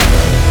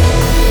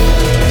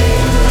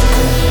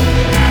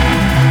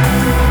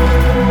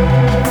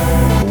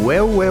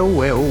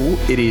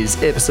It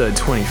is episode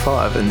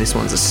 25, and this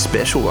one's a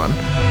special one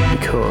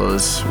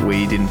because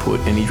we didn't put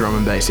any drum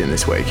and bass in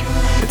this week.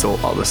 It's all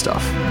other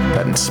stuff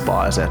that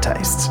inspires our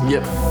tastes.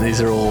 Yep,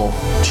 these are all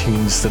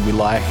tunes that we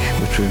like,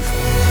 which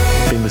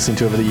we've been listening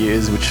to over the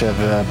years, which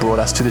have brought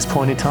us to this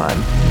point in time.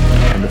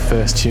 And the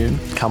first tune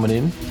coming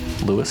in,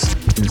 Lewis,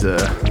 is a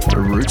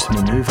Roots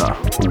Manuva,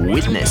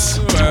 Witness.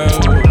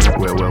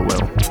 Well.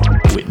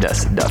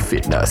 Witness the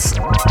fitness.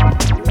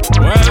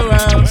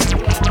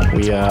 Well.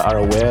 We are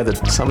aware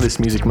that some of this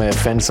music may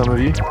offend some of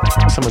you,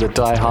 some of the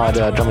die-hard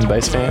drum and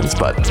bass fans,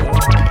 but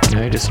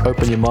just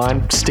open your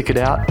mind, stick it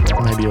out,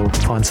 maybe you'll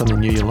find something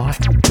new you like.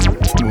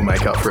 We'll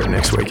make up for it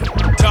next week.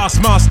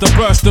 Taskmaster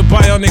burst the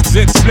bionic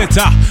zit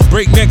splitter.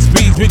 Breakneck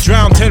speeds, we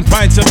drown 10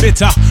 pints of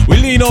bitter. We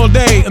lean all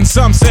day and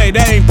some say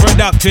that ain't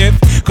productive.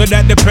 Could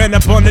that depend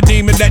upon the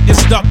demon that you're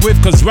stuck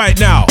with? Cause right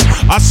now,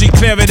 I see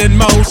clearer than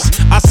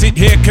most. I sit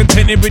here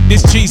contented with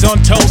this cheese on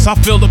toast. I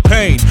feel the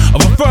pain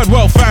of a third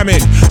world famine.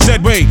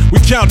 Said wait, we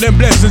count them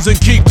blessings and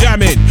keep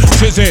jamming.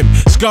 Tis him,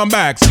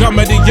 scumbag, scum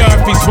of the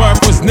earth. His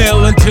worth was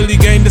nil until he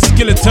gained the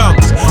skill of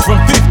tongues. From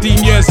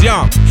 15 years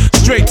young,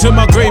 straight to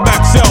my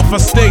greyback self, I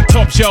stay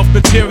top shelf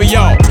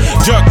material.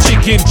 Jerk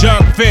chicken,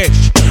 jerk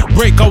fish,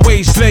 break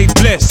away slave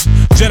bliss.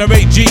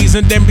 Generate G's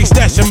and then be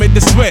stashing with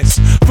the Swiss.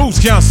 Fools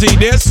can't see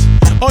this.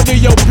 Under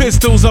your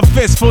pistols, a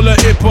fist full of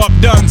hip-hop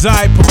duns.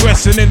 I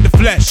progressing in the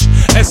flesh.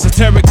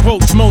 Esoteric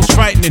quotes most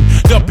frightening.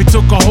 Duppy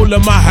took a hold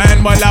of my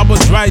hand while I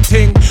was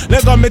writing.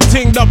 Leg on me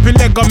ting, Duppy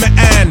leg on me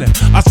and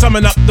I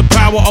summon up the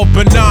power of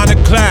Banana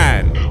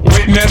Clan.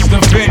 Witness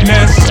the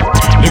fitness,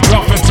 the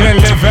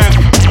Grufferton liveth.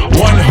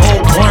 One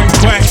hope, one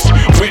quest.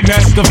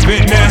 Witness the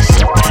fitness,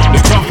 the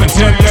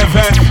Grufferton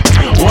liveth.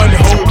 One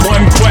hope,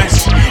 one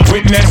quest.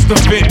 Witness the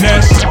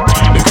fitness,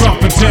 the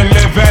Grufferton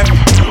liveth.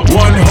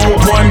 One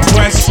hope, one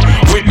quest.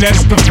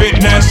 Witness the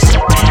fitness,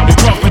 the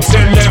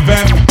Grufferton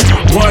liveth.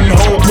 One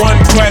hope, one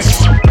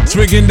quest.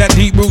 Swigging that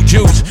deep root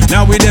juice.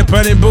 Now we there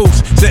burning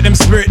boots. Set them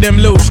spirit them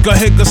loose. Go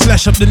ahead, go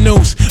slash up the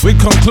noose.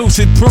 With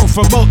conclusive proof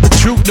about the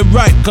truth, the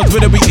right. Cause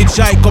whether we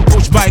hitchhike or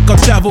push bike or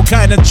travel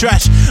kind of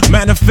trash.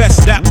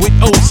 Manifest that with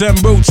oats and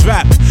roots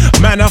rap.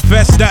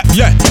 Manifest that,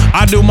 yeah,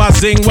 I do my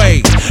zing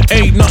way.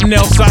 Ain't nothing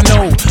else I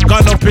know.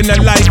 Gone up in the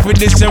life with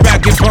this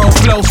ragged bone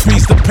flow.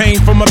 Squeeze the pain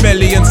from my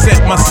belly and set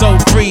my soul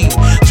free.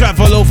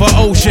 Travel over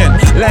ocean,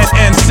 land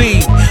and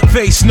sea.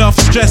 Face enough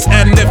stress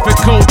and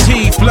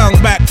difficulty. Flung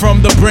back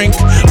from the brink.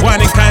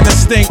 Whining kinda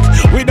stink.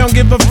 We don't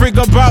give a frig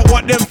about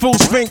what them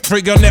fools think.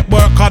 Trigger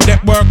network, our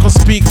network will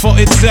speak for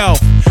itself.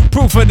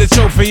 Proof of the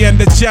trophy and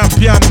the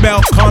champion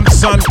belt. Come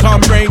sun,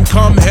 come rain,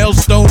 come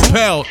hailstone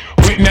pelt.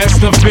 Witness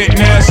the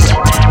fitness,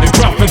 the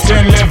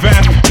Grufferton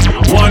liveth.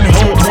 One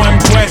hope, one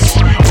quest.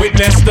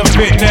 Witness the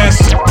fitness,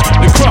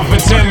 the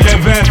Grufferton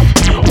liveth.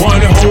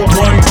 One hope,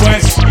 one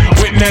quest.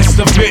 Witness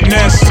the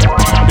fitness,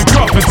 the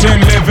Grufferton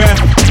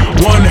liveth.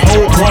 One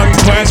hope, one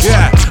quest.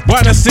 Yeah,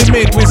 wanna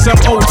submit with some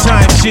old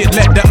time shit.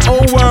 Let the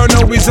old world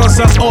know he's on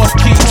some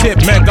off-key tip.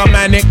 Mega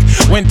manic.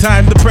 When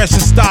time the pressure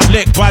start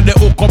lick. By the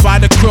hook or by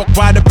the crook,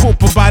 by the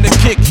poop or by the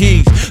kick.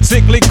 He's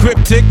sickly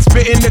cryptic,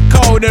 spitting the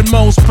code and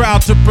most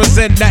proud to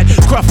present that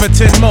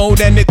Grufferton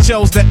mode. And it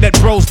shows that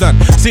bro's done.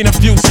 Seen a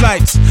few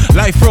slights.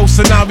 Life row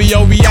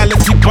scenario,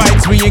 reality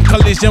bites. We in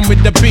collision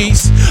with the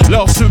beast.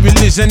 Lost to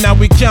religion, now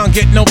we can't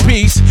get no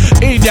peace.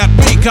 Idiot,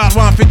 we can't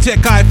want for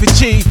tech eye for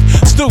chief.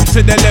 Stoop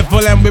to the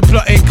level and we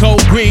plotting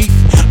cold grief.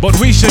 But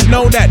we should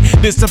know that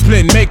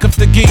discipline make up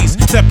the geese.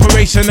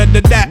 Separation of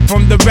the dat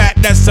from the rat,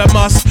 that's a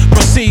must.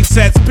 Proceed,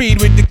 set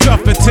speed with the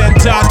Grufferton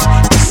touch.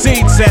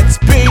 Proceed, set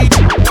speed.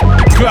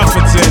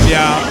 Grufferton,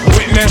 y'all.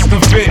 Witness the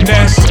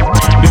fitness,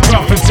 the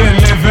Grufferton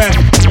liveth.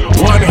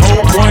 One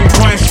hope, one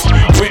quest.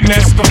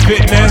 Witness the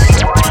fitness,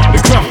 the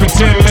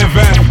Grufferton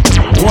liveth.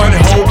 One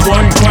hope,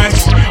 one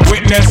quest.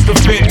 Witness the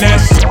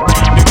fitness,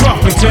 the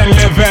Grufferton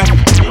liveth.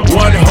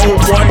 One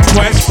hope, one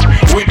quest.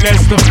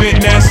 Witness the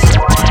fitness,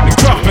 the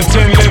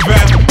Grufferton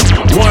liveth.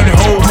 One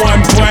hope,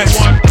 one quest.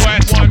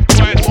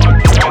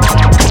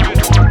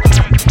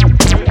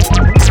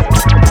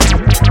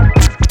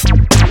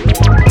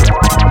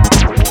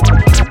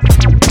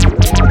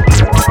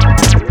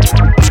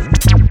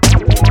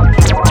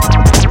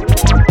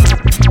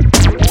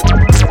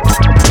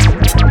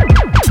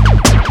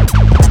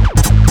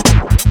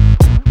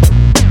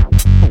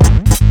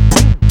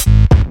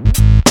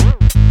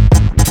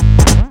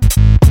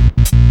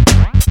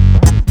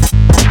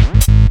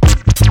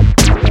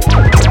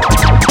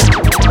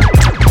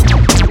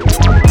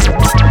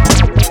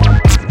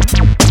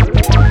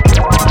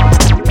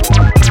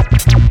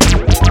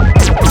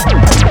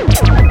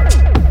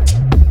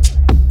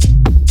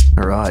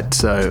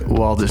 So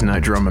while there's no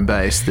drum and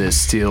bass, there's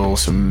still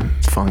some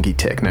funky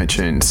techno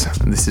tunes.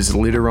 This is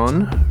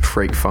Literon,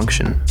 Freak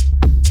Function.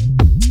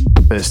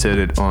 First heard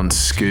it on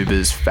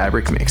Scuba's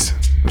Fabric Mix,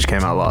 which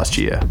came out last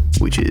year,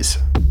 which is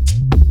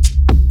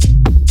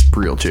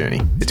real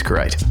journey. It's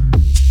great.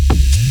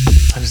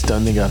 I just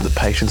don't think I have the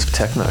patience for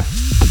techno.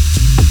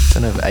 I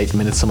don't have 8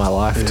 minutes of my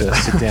life to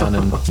sit down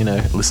and,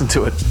 listen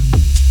to it.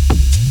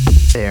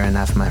 Fair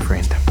enough, my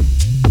friend.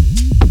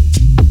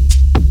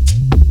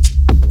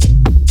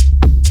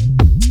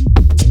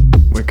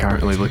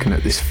 currently looking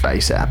at this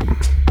Face app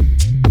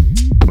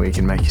where you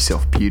can make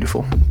yourself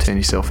beautiful, turn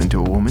yourself into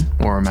a woman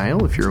or a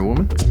male if you're a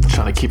woman.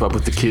 Trying to keep up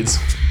with the kids.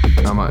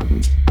 I might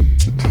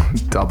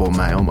double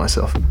male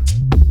myself.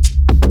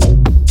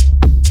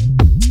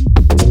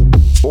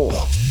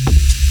 Oh,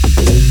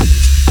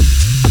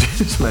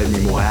 just made me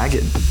more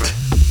haggard.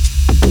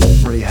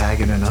 Already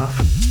haggard enough.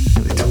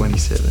 Nearly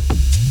 27.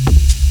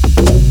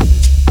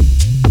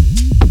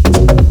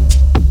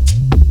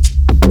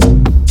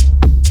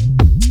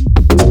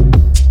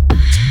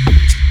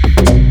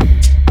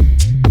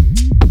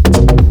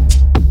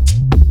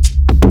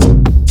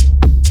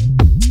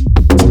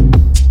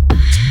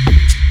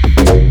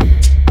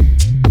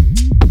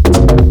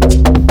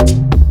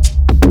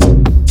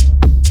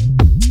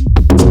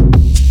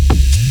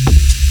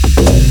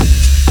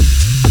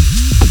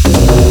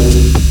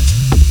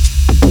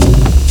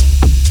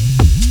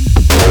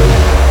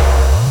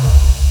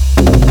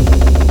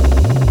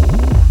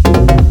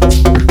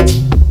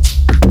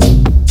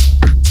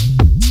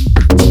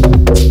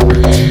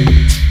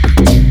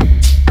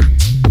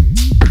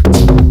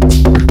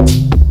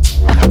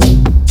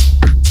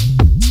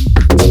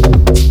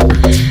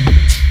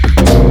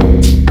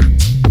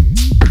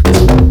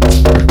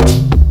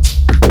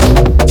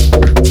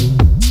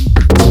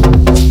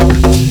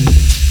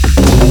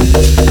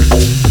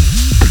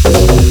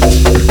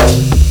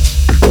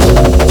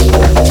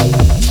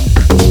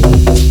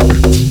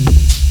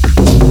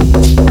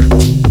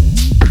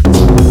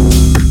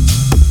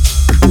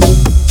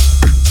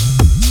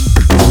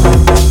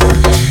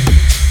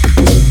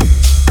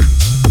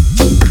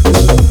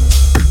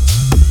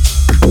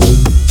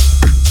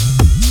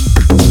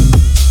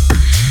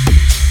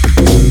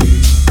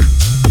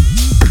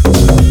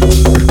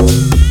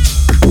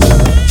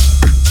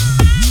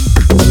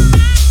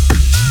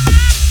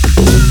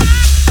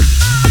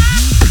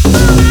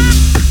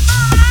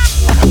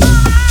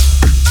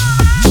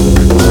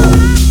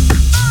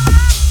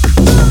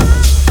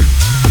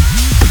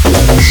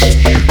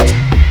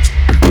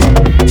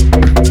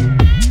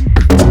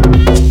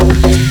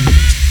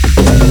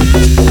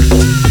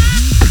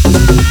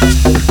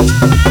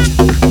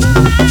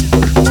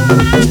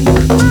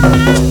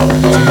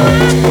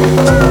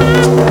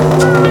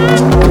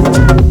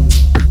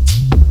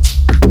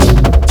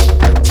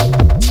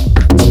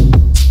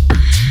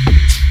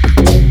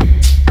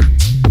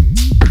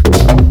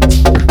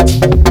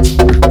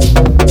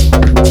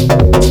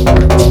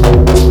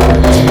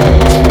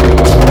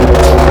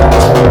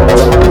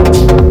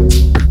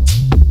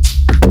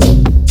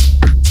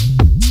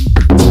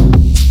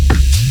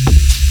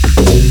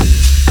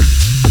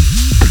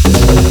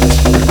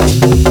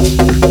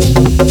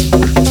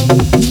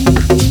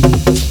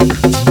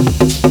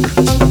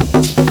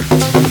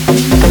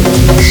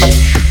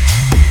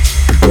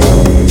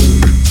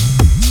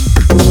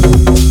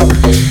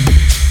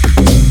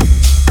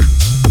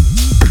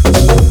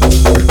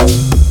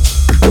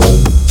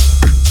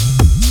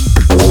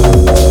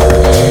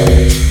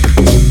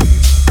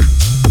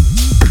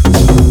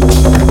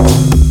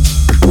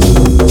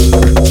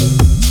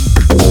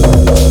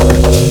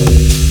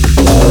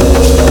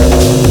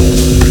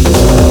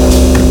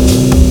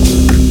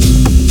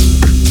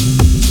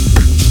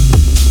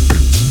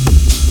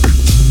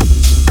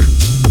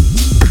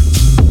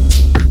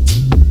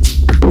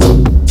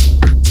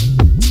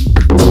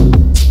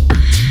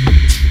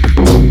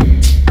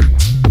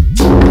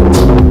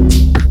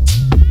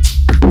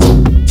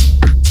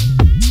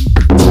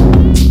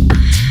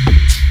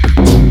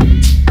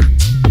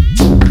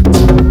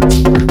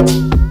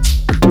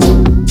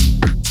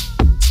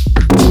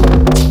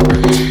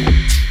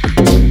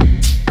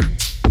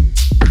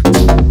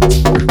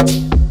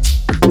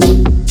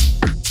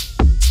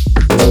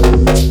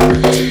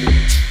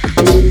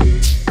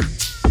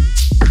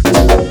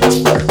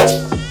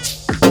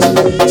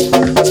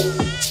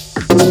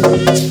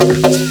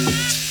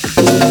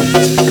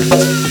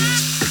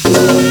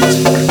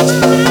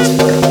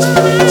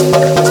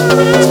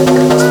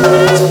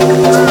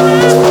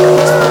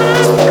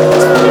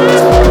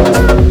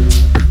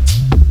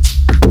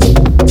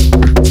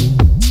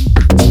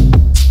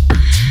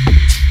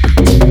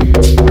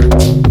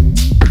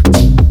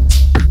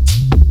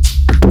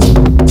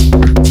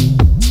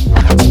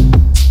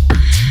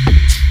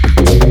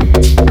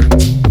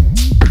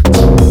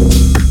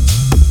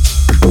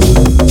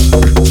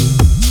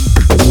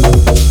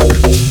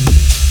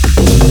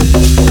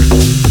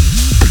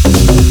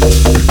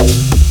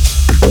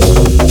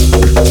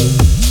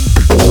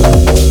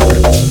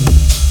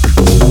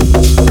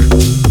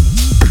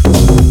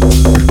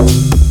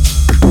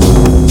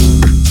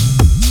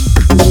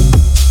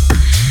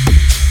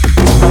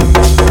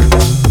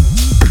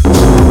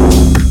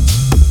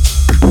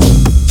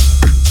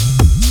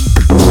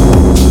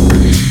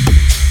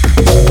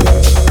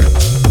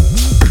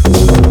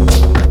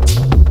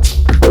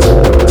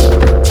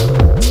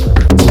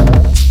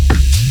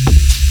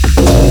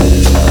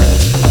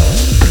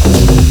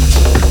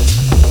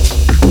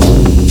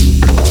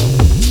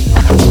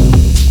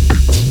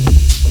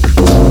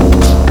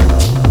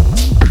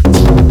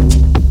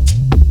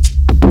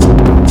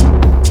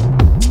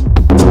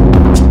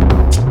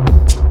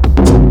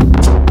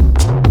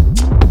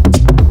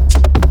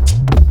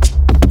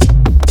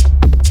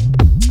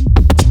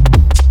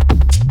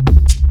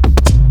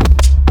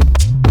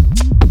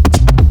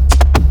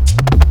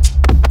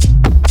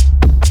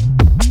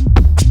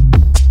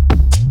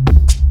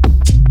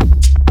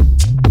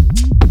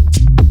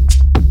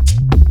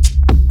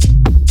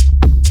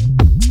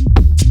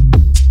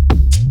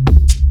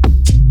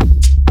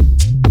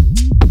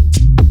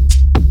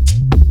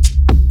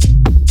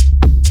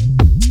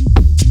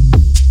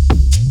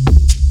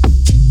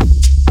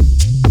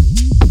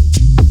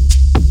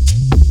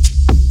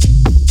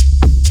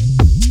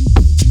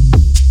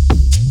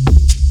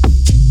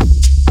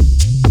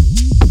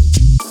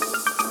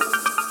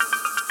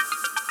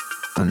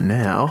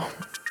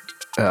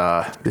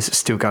 this is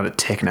still kind of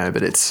techno,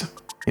 but it's,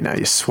 you know,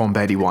 your Swamp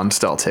 81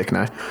 style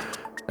techno.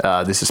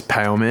 This is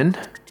Paleman,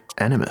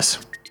 Animus.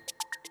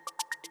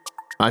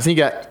 I think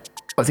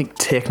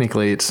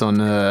technically it's on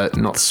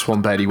not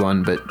Swamp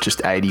 81, but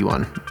just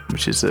 81,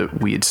 which is a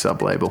weird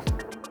sub-label,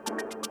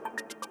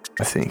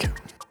 I think.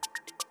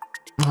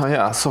 Oh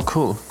yeah, so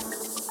cool.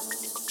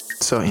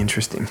 So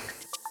interesting.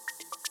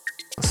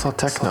 So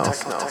techno.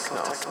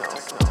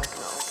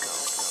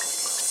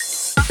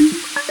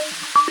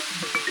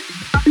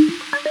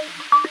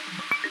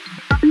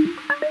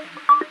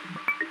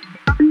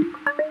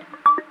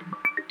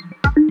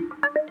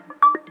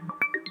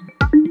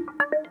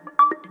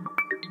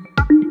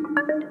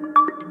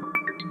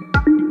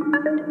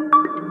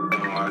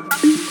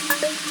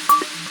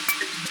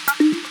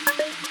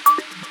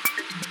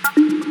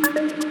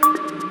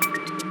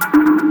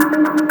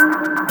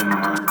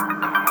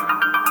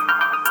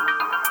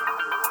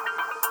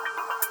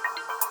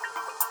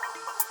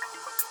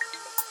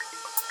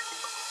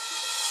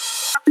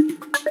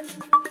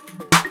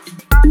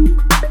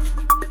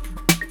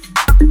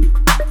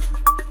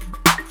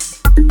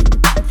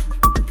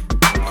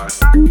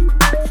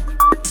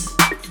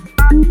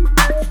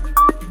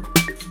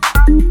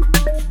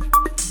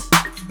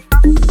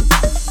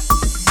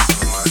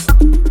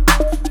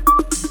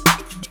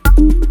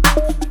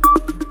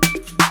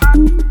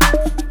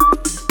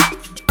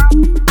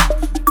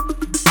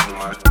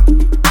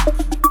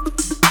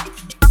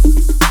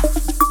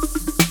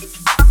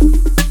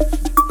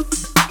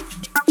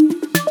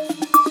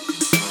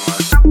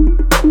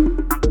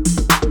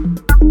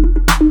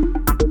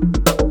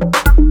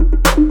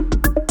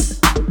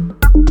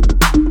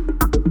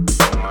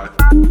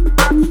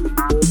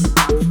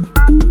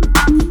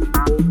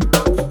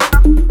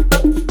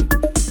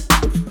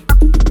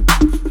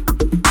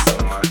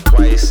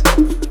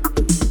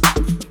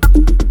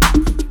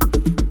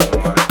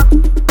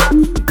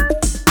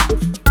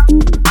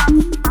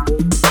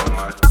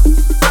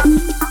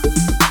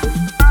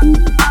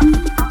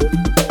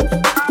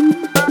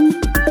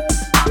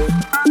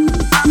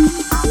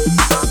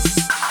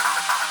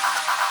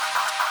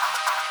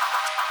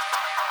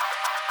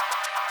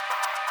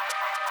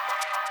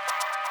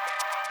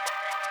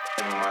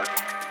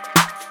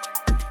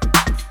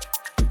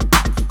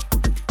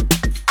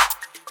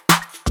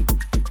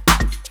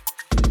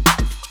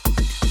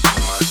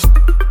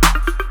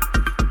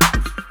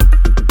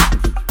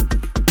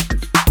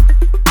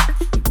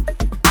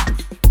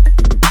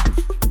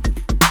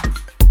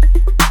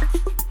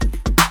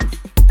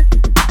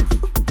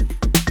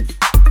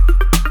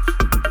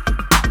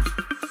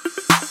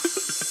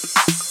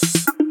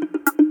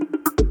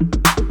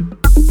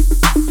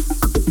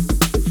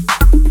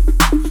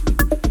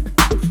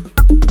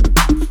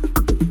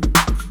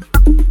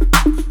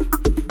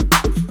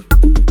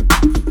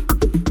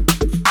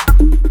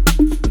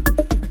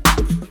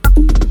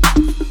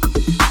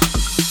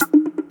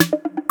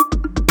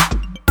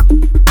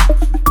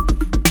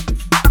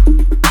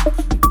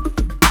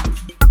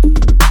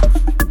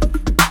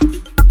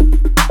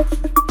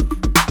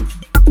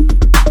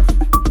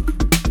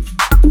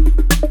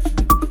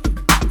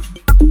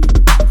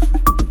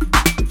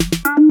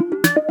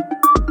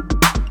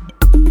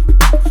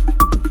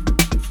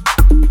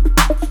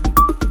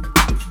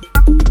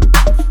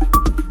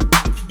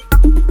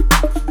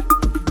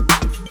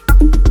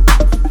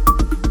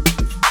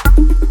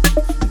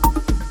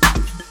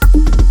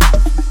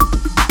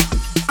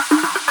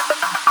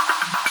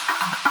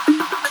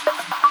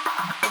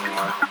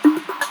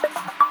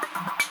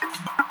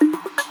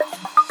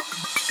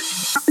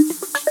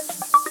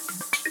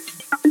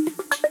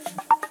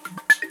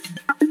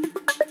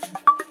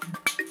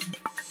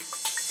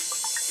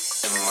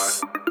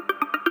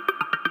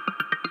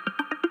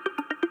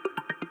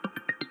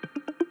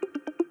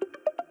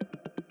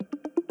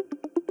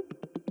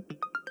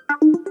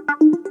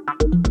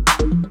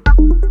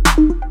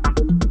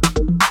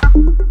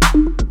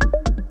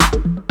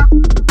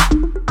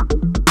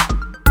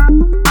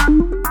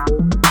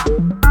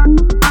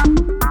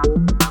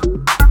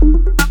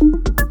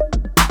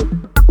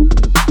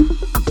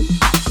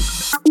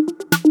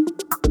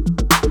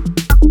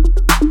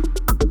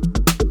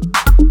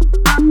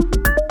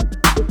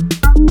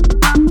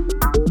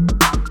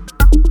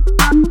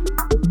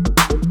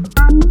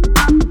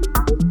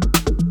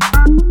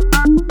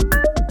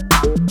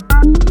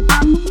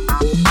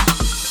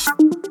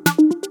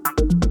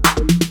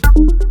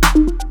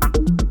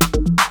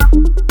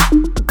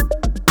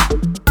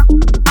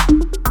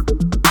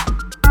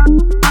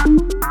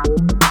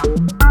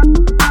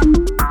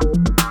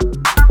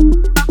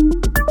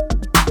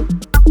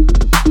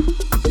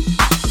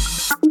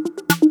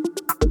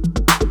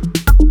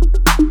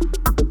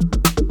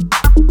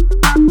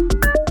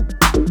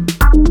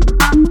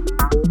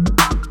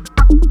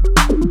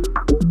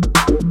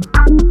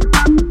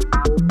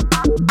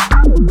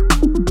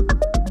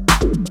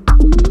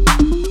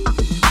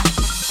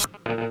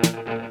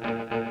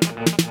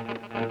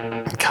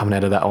 Coming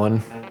out of that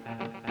one,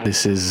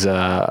 this is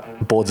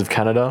Boards of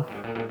Canada,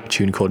 a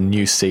tune called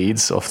New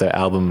Seeds off their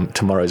album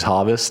Tomorrow's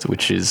Harvest,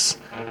 which is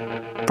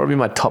Probably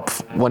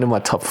one of my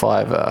top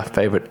 5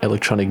 favorite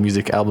electronic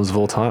music albums of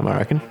all time, I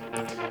reckon.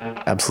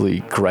 Absolutely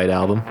great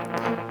album.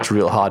 It's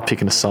real hard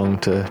picking a song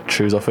to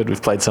choose off it.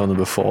 We've played some of them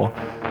before,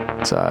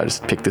 so I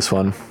just picked this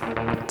one.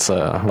 It's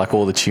like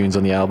all the tunes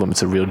on the album,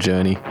 it's a real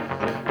journey,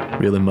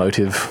 real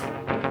emotive.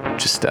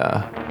 Just,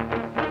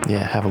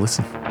 have a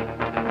listen.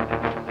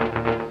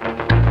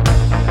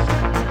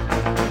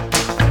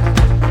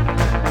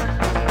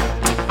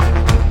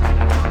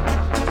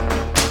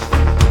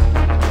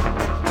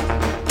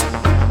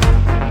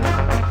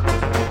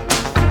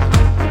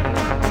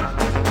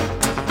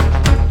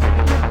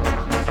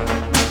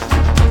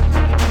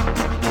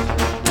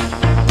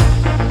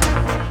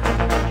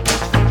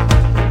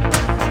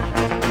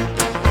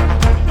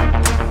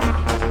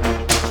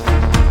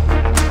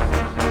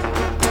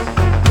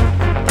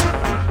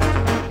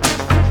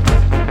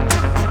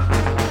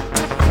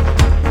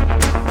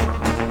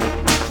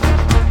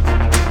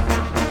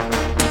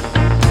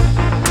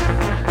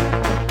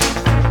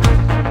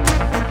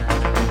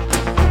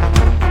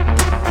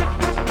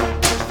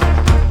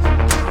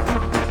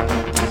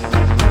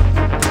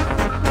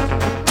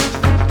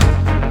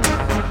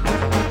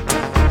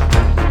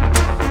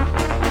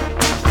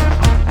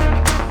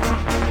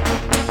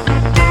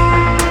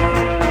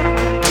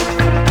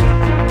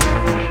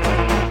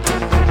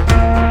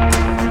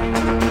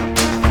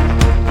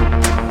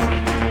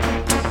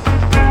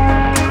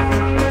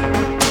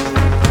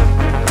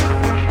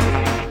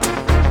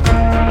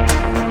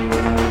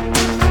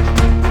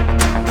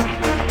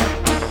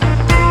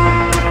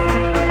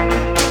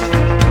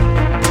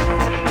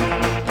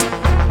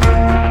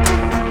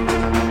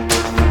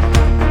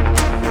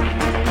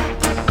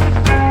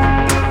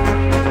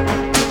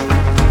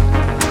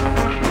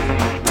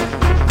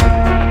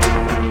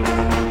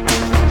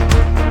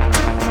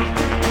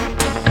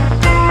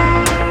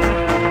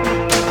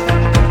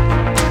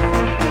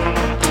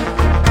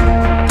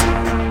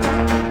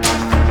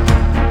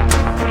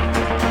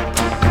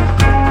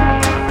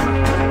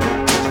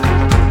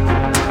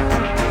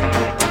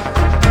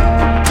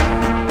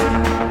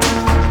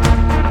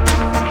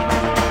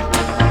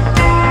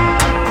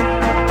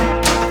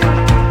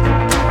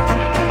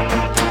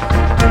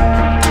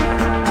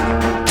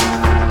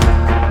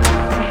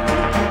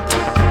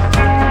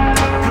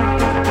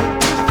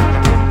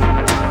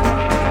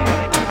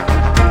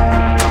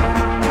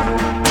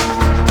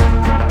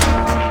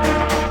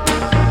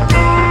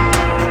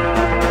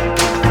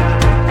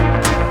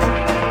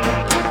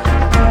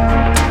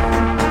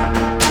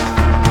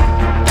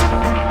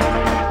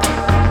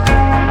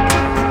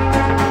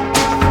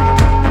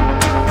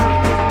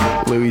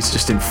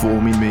 Just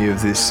informing me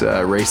of this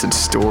recent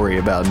story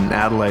about an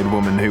Adelaide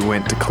woman who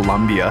went to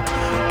Colombia,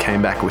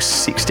 came back with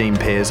 16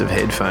 pairs of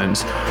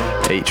headphones,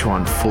 each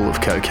one full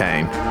of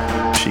cocaine.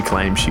 She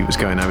claimed she was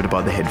going over to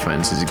buy the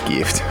headphones as a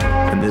gift,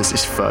 and there's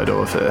this photo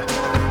of her,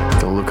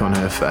 the look on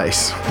her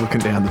face,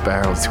 looking down the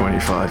barrel of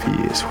 25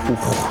 years.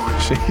 Ooh,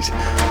 she's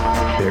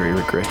very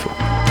regretful.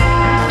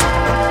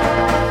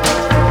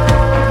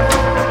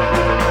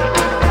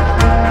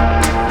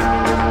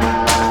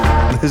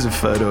 There's a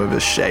photo of a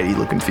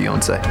shady-looking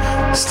fiance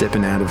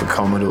stepping out of a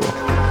Commodore.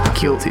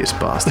 Guiltiest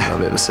bastard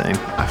I've ever seen.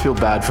 I feel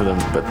bad for them,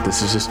 but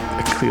this is just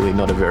clearly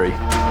not a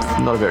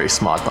very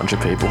smart bunch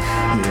of people.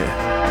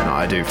 Yeah, no,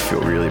 I do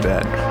feel really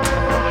bad.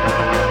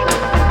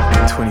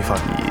 25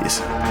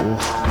 years.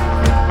 Oof.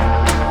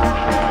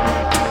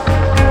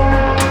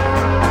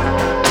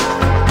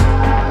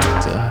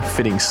 It's a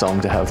fitting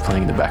song to have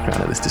playing in the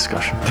background of this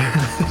discussion.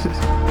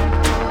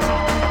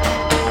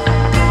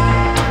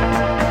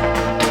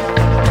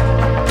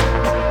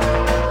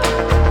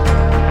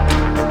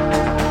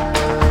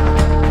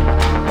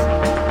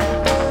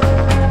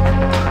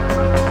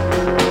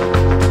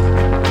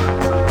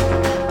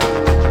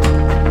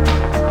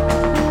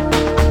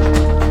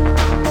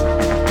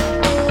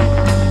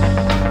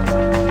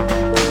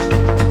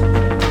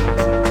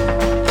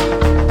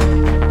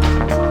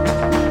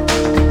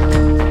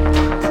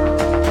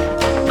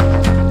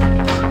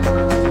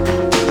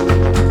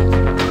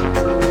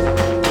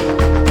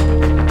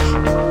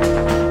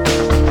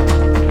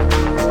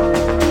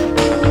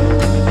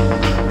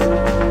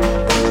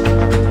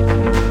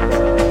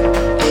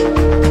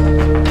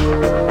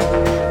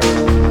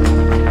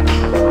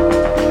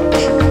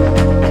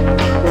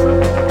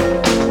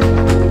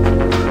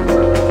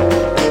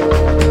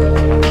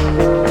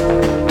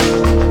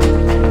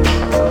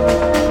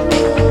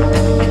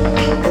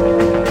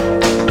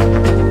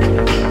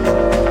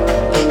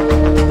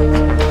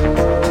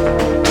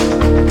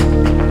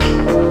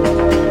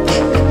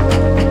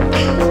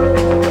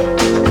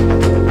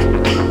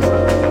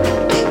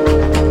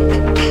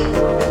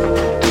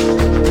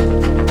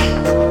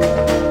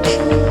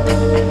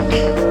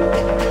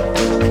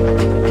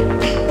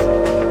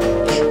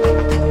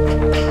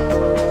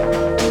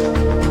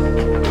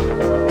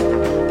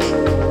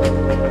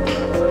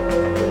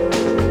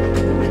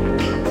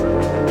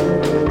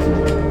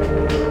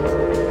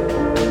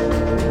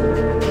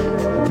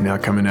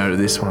 Coming out of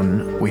this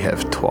one, we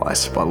have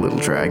Twice by Little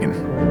Dragon.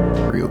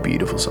 Real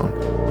beautiful song.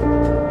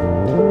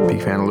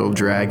 Big fan of Little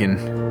Dragon.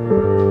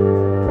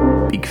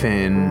 big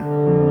fan.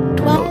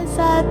 Look,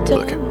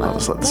 I'll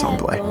just let the song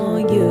play.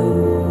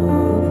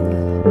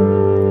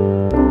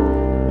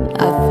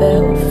 I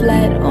fell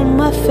flat on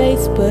my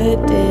face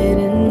but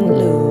didn't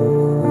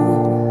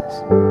lose.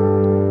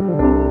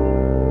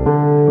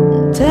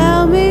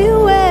 Tell me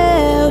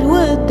where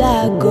would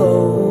I go?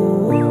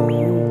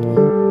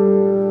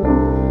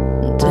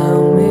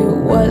 Tell me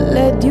what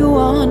led you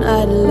on,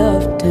 I'd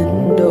love to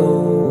know.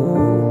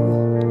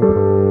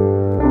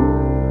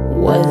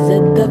 Was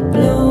it the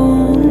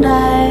blue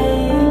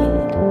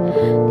night,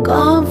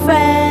 gone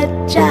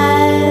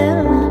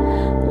fragile?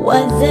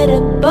 Was it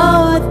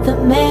about the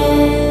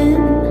man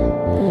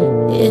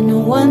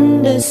in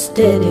wonder,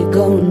 steady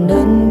going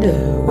under?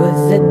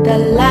 Was it the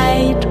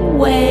light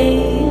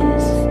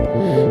waves,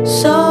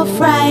 so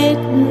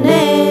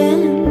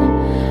frightening?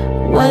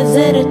 Was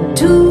it a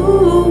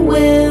two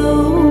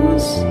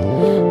wheels,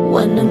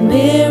 one a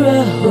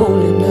mirror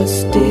holding a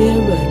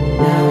steerer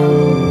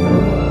now?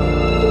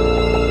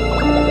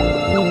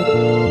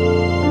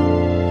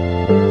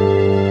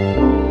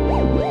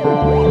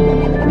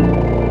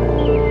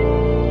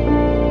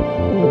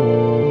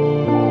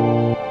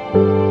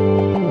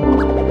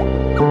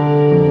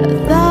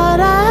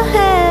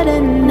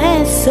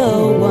 So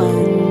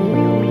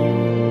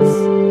once,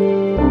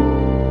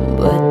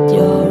 but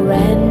your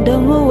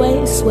random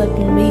way swept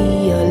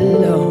me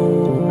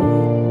alone.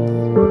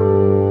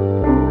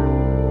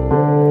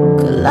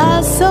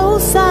 Colossal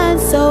sign,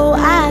 so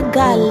I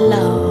got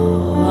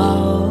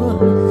lost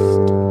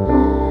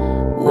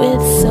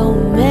with so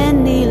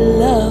many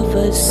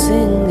lovers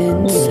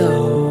singing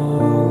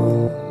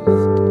songs.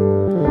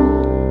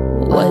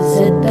 Was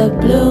it the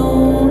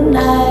blue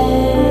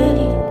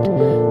night,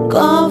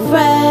 gone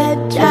fragile?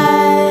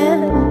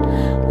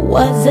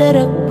 Was it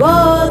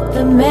about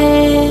the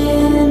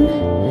man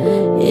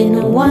in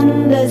a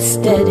wonder,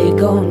 steady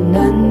going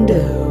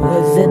under?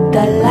 Was it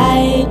the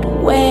light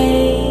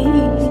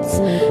waves,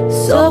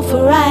 so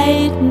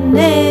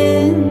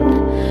frightening?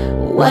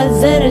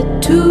 Was it a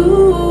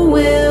two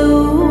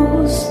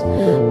wheels,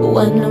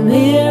 one a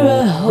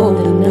mirror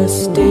holding a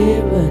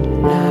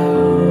steering now?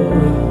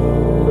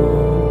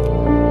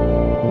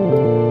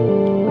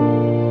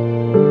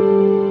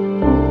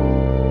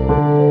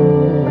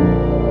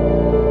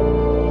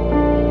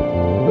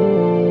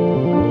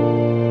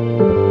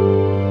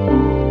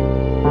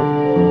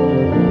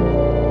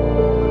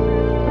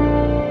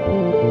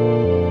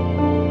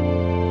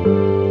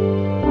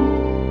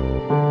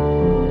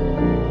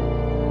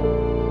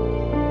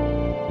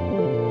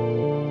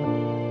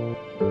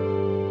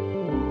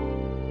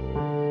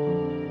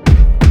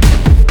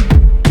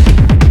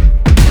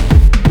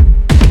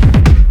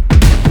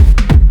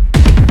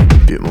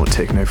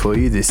 For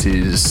you, this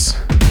is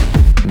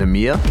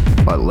Nemir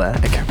by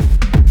Lag.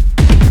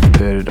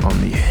 Heard it on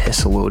the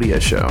Hessel Audio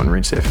show on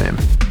Rinse FM.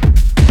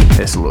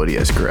 Hessel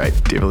Audio is great.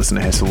 Do you ever listen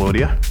to Hessel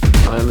Audio?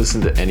 I don't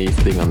listen to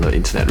anything on the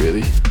internet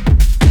really.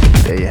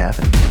 There you have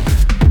it.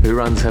 Who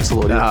runs Hessel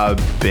Audio?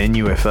 Ben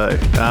UFO.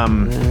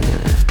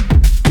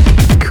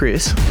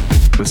 Chris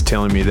was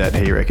telling me that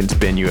he reckons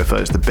Ben UFO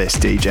is the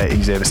best DJ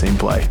he's ever seen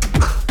play.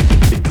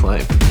 Big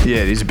claim. Yeah,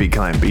 it is a big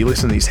claim. But you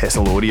listen to these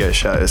Hessel Audio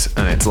shows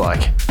and it's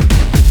like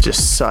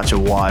just such a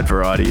wide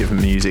variety of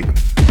music.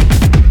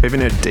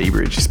 Even heard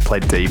D-Bridge, he's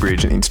played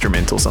D-Bridge and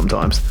instrumental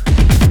sometimes.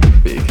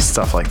 Big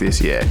stuff like this,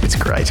 yeah, it's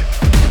great.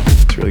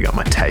 It's really got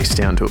my taste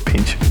down to a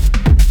pinch.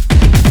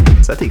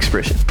 Is that the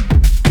expression?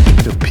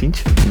 To a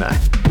pinch? No.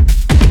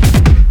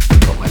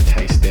 Got my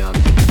taste down.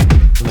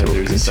 Maybe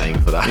there is a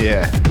saying for that.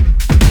 Yeah.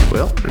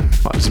 Well,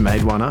 I just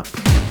made one up.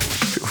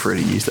 Feel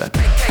free to use that.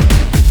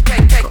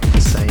 Got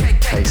the same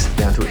taste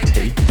down to a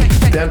T.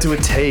 Down to a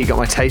T. Got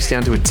my taste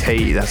down to a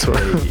T. That's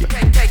what.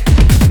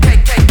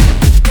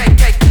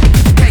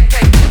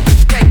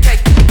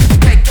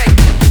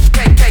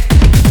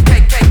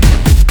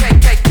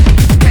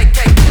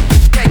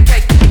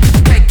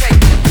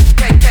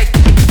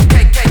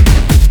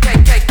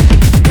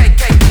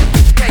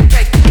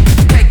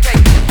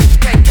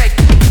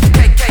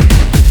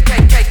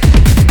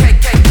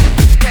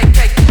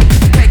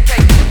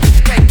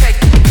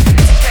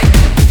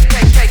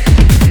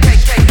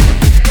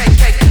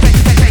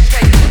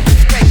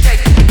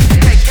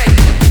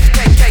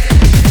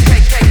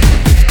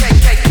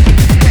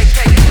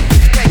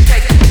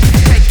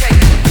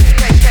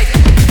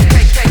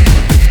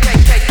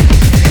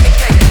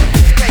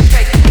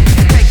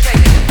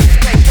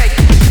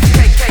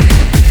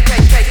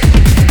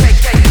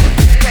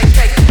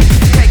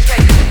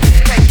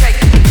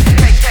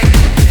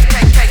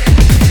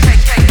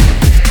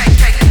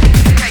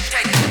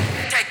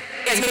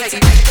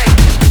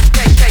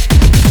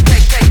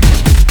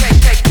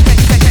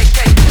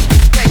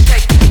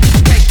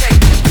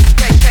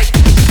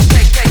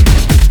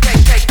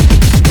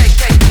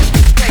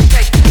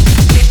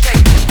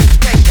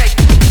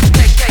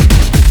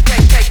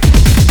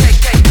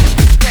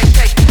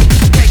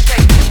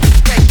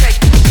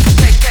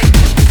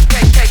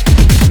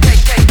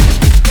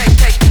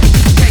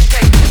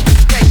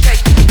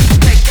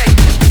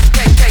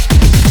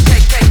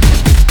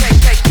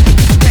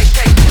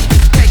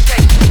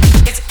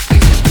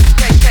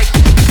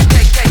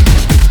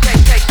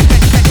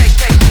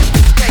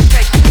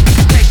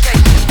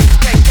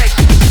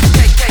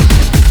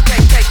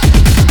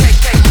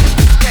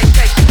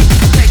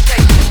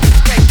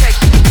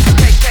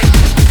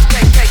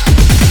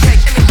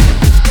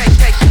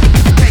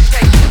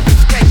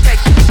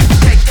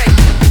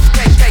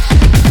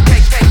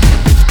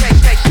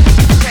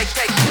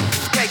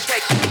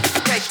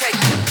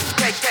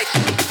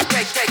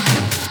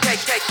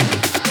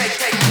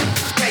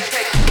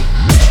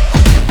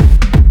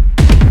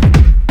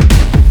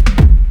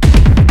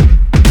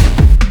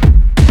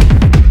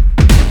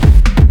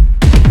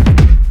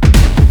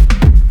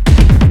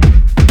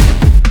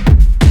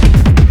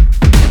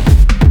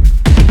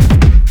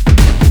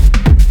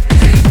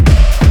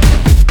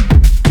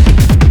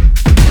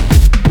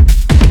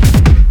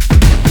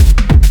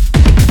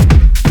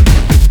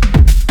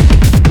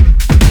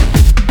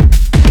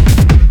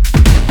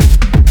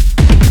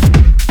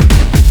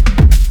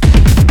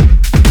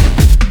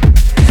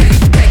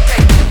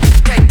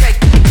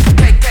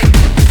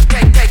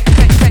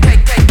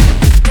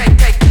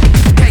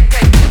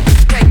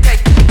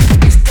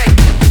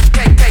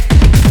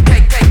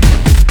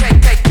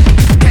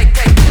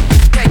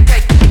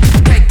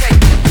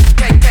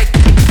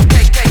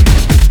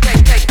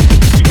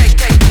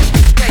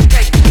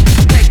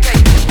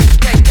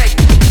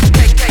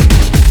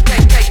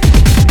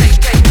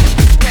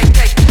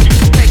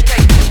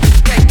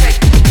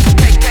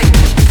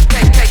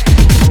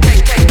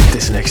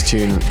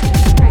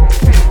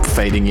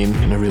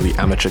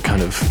 amateur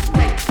kind of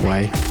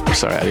way.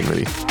 Sorry, I didn't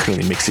really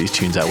clearly mix these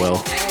tunes out well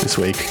this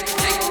week.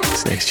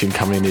 This next tune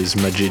coming in is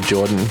Majid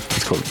Jordan.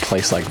 It's called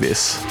Place Like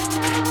This.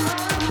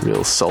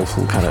 Real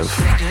soulful kind of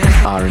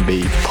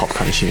R&B pop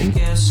kind of tune.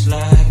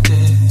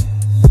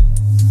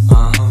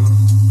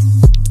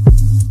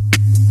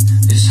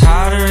 It's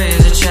hard to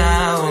raise a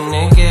child when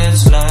it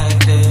gets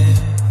like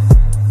this.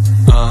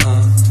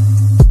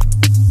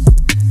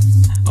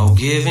 Oh,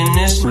 giving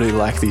this. Really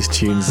like these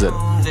tunes that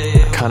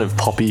are kind of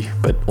poppy,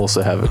 but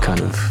also have a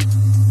kind of,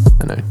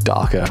 I don't know,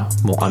 darker,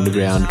 more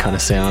underground kind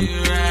of sound.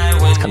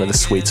 It's kind of the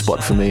sweet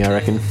spot for me, I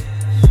reckon.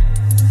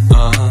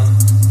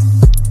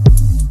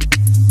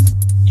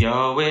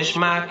 Your wish,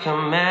 my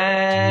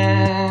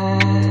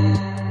command.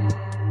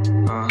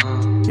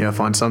 Yeah, I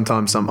find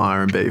sometimes some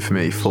R&B for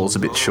me falls a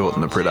bit short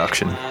in the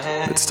production.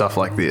 But stuff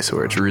like this,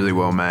 where it's really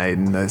well made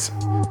and there's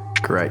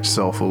great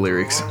soulful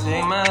lyrics,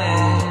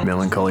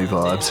 melancholy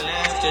vibes.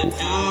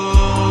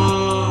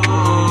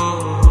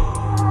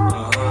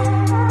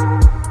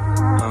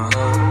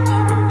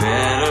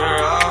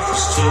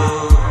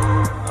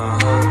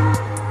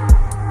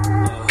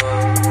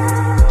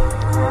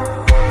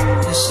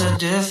 It's a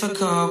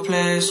difficult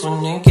place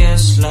when it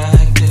gets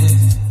like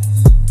this.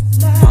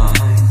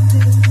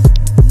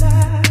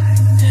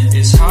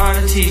 It's hard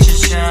to teach a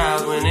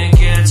child when it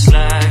gets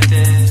like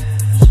this.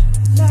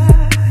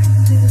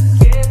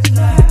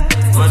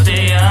 What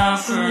they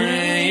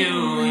offering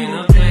you in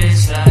a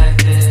place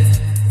like this.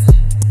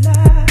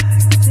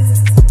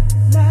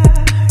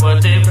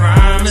 What they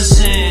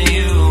promising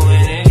you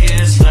when it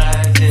gets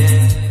like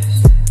this.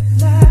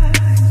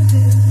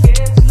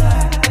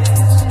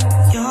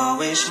 Your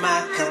wish,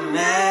 my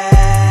command.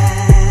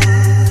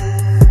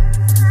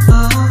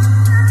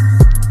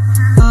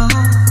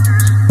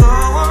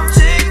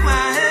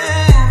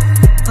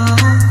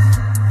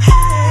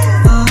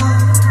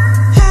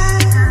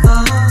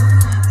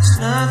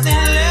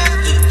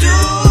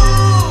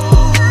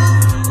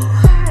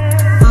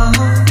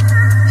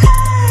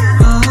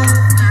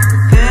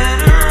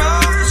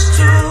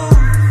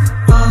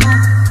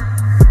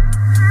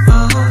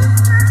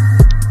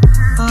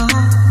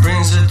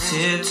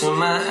 To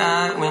my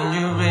eye when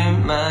you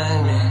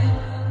remind me,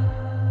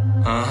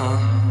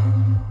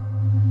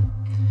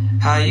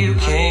 how you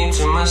came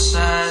to my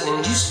side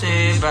and you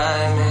stayed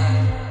by me,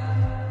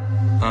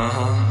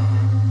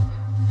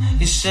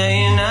 You're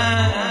saying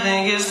I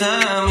think it's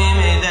time we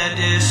made that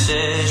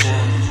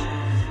decision,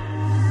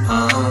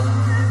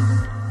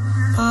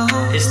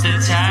 It's the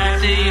type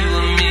that you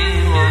and me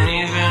won't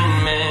even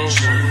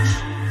mention,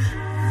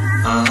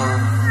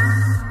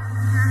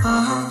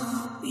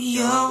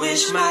 Your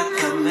wish, my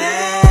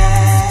command.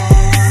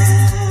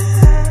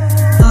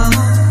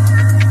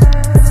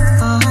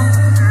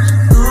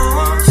 Go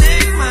on,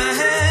 take my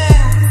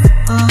hand.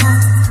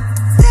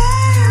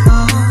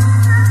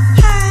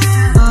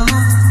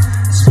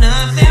 There's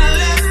nothing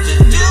left to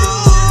do.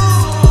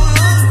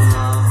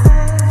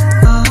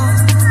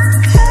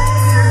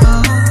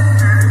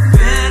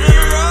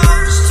 Better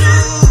off us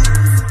two.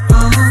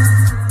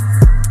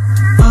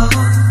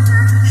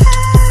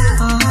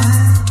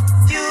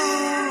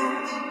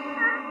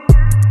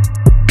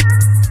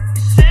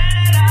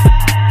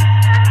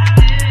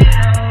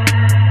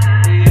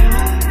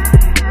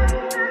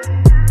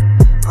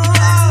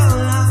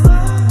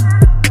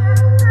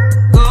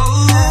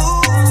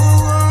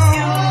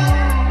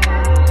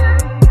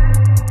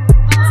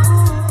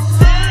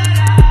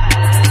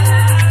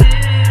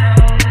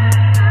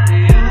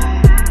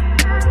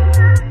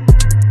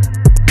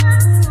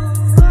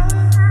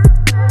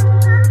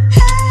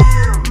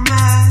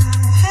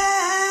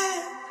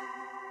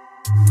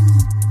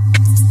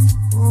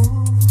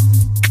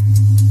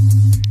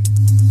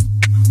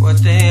 What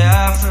they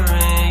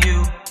offering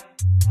you.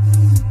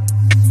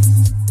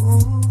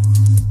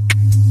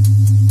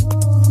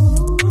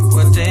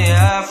 What they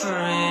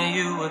offering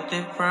you, what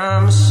they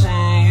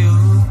promising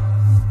you.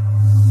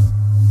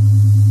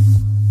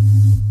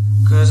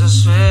 'Cause I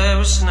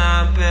swear it's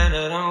not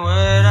better than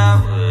what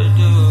I would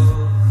do.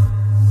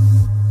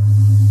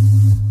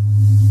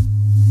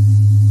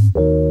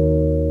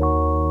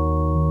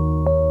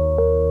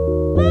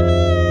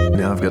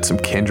 Now I've got some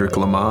Kendrick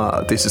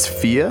Lamar. This is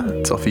Fear.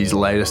 It's off his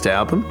latest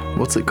album.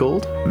 What's it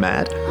called?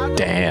 Mad?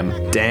 Damn.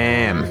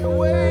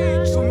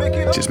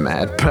 Just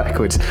mad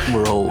backwards.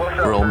 We're all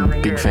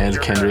big fans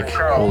of Kendrick,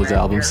 all his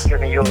albums.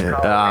 Yeah.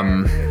 Our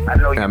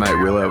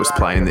mate Willow was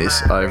playing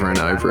this over and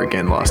over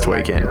again last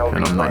weekend,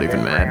 and I'm not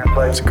even mad.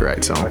 It's a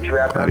great song.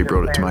 Glad he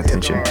brought it to my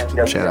attention.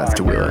 Shout out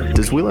to Willow.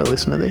 Does Willow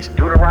listen to these?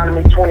 No,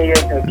 probably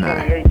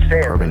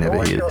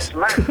never hear this.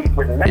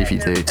 If you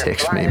do,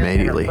 text me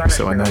immediately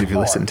so I know you've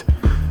listened.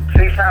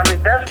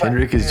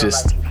 Kendrick is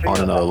just on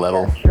another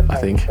level, I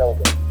think.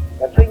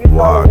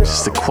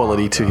 Just the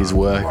quality to his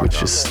work,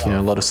 which is,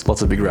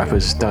 lots of big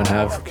rappers don't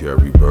have,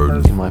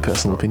 in my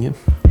personal opinion.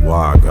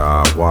 Why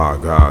God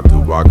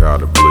do I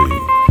gotta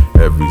bleed?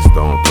 Every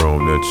stone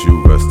thrown at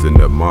you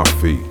resting at my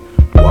feet.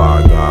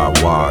 Why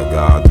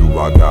God do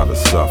I gotta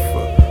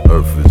suffer?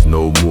 Earth is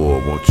no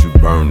more, won't you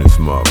burn this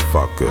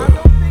motherfucker?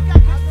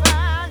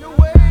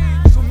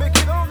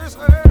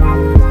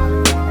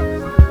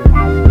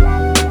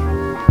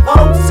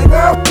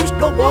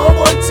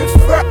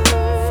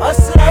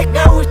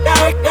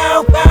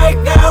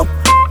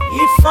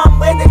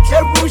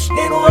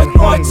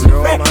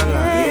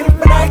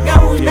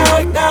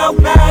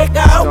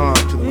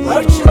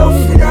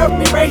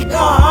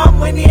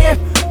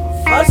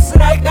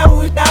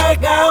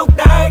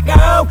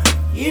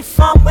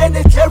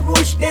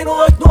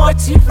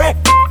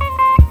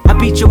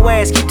 your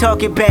ass, keep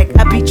talking back.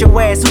 I beat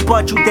your ass, who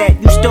bought you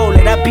that? You stole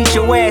it. I beat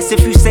your ass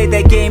if you say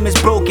that game is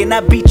broken. I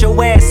beat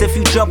your ass if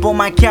you jump on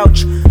my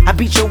couch. I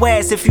beat your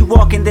ass if you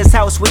walk in this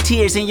house with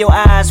tears in your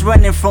eyes,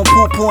 running from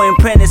poo-poo and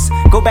Prentice.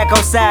 Go back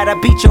outside, I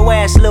beat your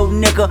ass, little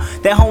nigga.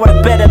 That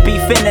homework better be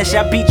finished.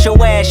 I beat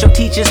your ass, your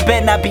teachers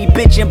better not be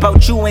bitching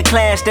about you in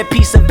class. That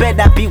piece of better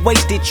not be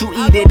wasted, you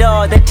eat it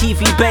all. That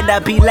TV better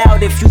not be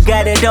loud if you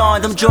got it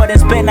on. Them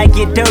Jordans better not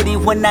get dirty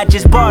when I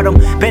just bought them.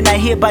 Better not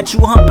hear about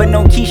you humping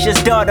on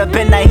Keisha's daughter.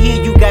 Better not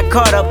hear you got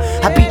caught up.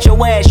 I beat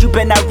your ass, you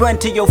better not run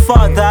to your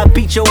father. I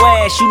beat your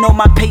ass, you know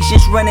my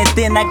patience running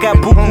thin. I got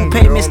boo-boo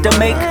payments to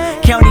make.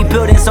 County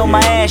buildings on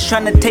my ass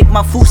trying to take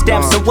my food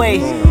stamps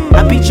away.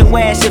 I beat your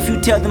ass if you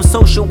tell them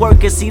social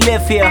workers he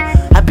live here.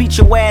 I beat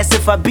your ass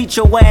if I beat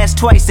your ass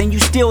twice and you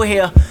still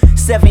here.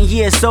 7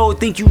 years old,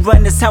 think you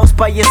run this house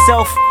by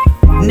yourself?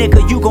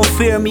 Nigga, you gon'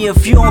 fear me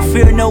if you don't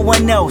fear no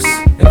one else.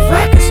 If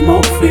I can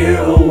smoke fear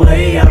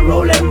away, I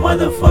roll that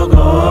motherfucker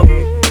up.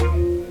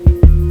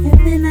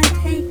 And then I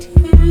take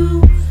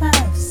 2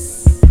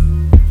 puffs.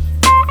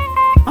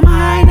 I'm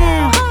high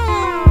now.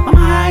 I'm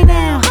high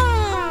now.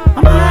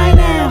 I'm high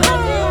now.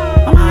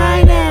 I'm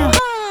high now.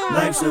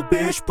 Life's a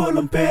bitch, pull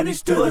them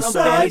panties to the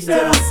side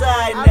now.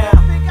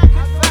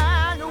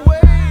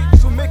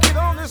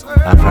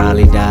 I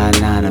probably die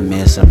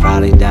anonymous, I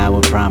probably die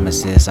with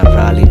promises. I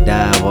probably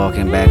die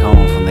walking back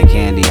home from the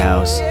candy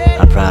house.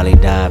 I probably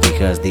die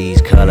because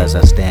these colors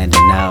are standing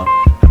out.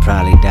 I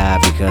probably die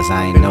because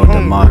I ain't know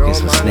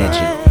DeMarcus was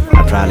snitching.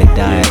 I probably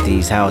die at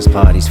these house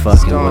parties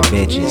fucking with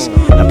bitches.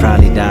 I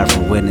probably die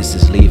from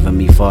witnesses leaving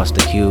me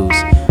falsely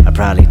accused. I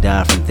probably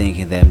die from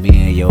thinking that me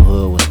and your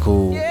hood was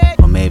cool.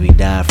 Or maybe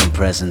die from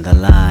pressing the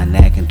line,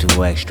 acting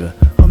too extra.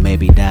 Or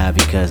maybe die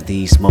because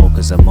these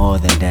smokers are more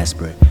than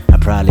desperate. I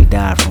probably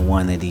die from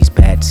one of these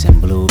pats and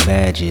blue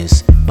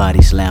badges.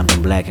 Body slammed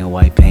in black and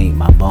white paint,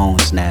 my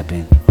bones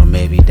snapping. Or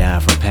maybe die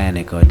from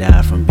panic, or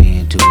die from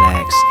being too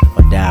lax.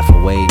 Or die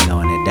for waiting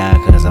on it, die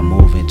cause I'm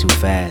moving too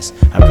fast.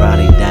 I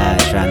probably died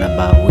trying to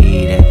buy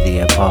weed at the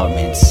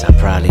apartments. I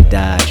probably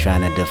died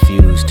trying to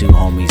defuse 2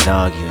 homies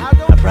arguing.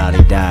 I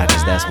probably died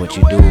cause that's what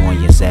you do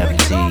when you're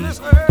 17.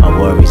 My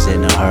worries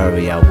in a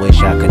hurry, I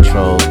wish I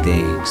controlled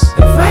things.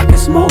 If I can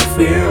smoke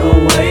fear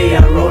away,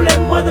 I roll that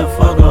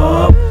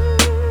motherfucker up.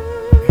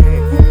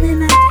 And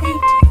then I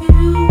take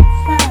 2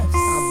 puffs.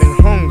 I've been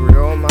hungry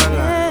all my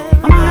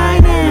life. I'm high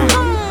now.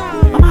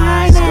 I'm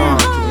high now.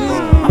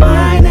 I'm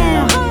high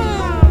now.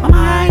 I'm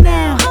high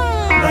now.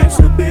 Life's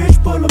a bitch,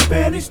 pull them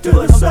panties to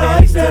the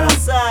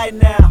side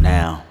now.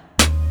 Now.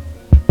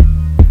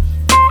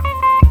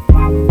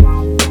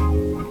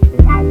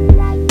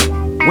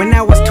 When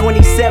I was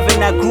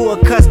 27, I grew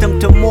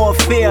accustomed to more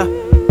fear.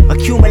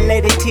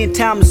 Accumulated 10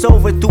 times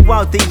over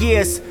throughout the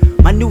years.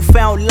 My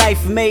newfound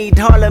life made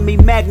all of me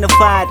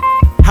magnified.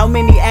 How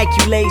many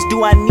accolades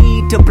do I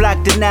need to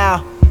block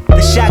denial?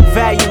 The shock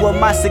value of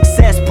my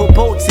success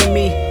promotes in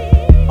me.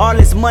 All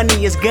this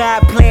money is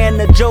God playing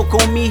a joke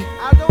on me.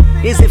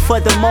 Is it for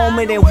the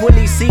moment and will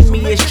he see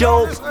me as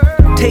Job?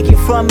 Take it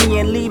from me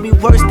and leave me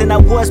worse than I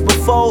was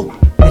before.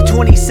 At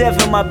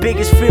 27, my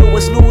biggest fear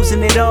was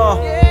losing it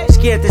all.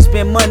 Scared to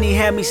spend money,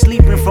 had me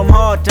sleeping from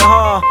hard to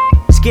hard.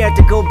 Scared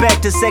to go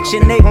back to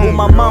Section 8 with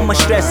my mama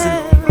stressing.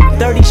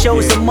 30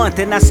 shows a month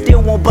and I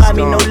still won't buy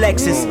me no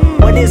Lexus.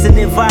 What is an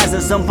advisor?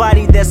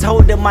 Somebody that's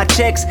holding my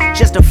checks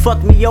just to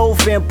fuck me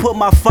over and put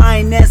my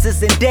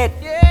finances in debt.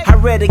 I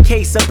read a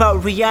case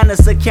about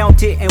Rihanna's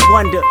accountant and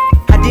wonder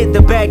how did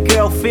the bad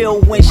girl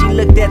feel when she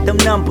looked at them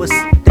numbers.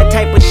 That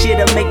type of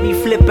shit'll make me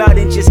flip out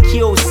and just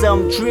kill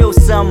some, drill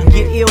some,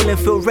 get ill and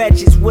feel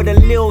ratchets with a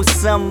little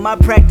some. My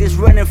practice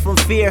running from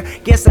fear,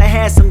 guess I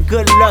had some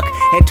good luck.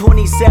 At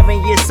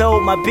 27 years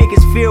old, my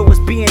biggest fear was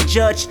being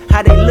judged.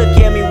 How they look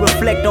at me,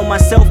 reflect on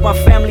myself, my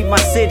family, my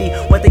city.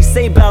 What they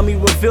say about me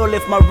reveal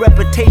if my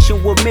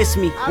reputation will miss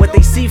me. What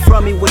they see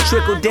from me will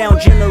trickle down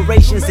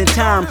generations in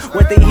time.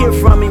 What they hear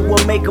from me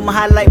will make them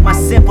highlight my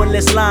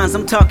simplest lines.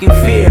 I'm talking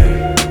fear.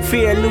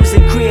 Fear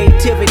losing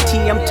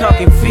creativity, I'm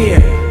talking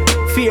fear.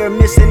 Fear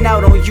missing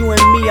out on you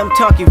and me, I'm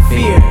talking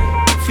fear.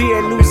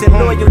 Fear losing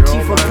loyalty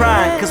for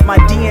pride, cause my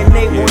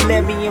DNA won't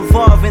let me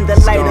involve in the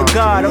light of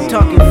God, I'm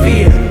talking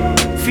fear.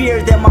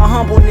 Fear that my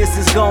humbleness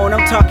is gone,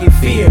 I'm talking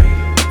fear.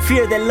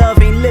 Fear that love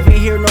ain't living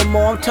here no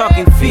more, I'm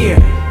talking fear.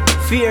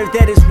 Fear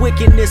that is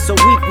wickedness or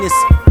weakness.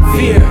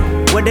 Fear,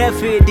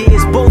 whatever it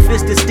is, both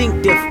is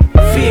distinctive.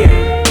 Fear,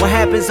 what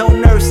happens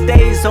on earth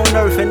stays on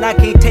earth, and I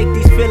can't take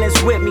these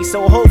feelings with me,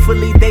 so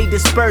hopefully they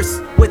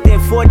disperse. Within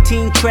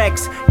 14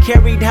 tracks,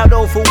 carried out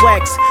over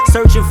wax,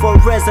 searching for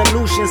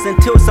resolutions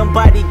until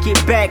somebody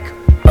get back.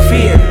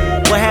 Fear,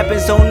 what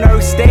happens on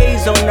earth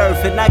stays on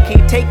earth, and I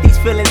can't take these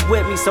feelings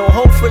with me, so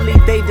hopefully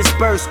they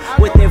disperse.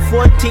 Within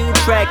 14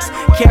 tracks,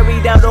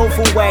 carried out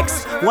over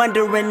wax,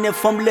 wondering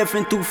if I'm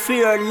living through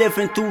fear or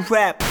living through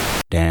rap.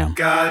 Damn.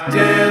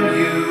 Goddamn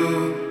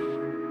you,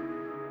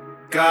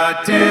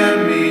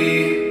 goddamn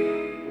me,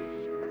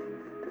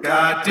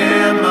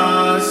 goddamn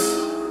us,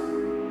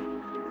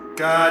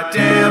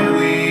 goddamn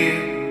we,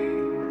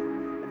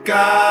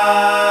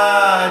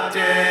 goddamn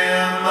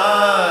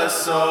us.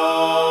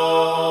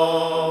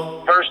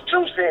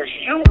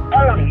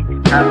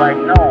 have I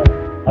known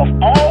of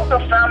all the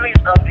families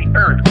of the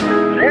earth.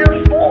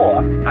 Therefore,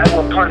 I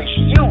will punish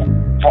you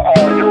for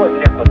all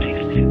your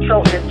iniquities.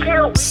 So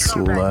until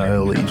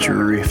slowly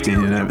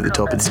drifting in over the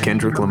top, it's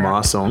Kendrick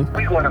Lamar song.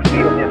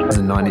 It's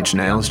a 9 Inch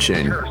Nails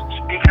tune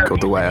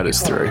called The Way Out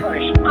Is Through.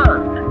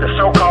 The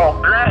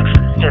so-called blacks,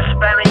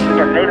 Hispanics,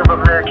 and Native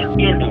American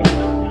Indians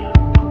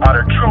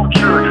are the true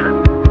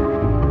children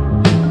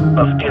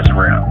of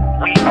Israel.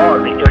 We are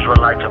the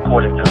Israelites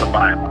according to the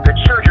Bible. The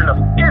children of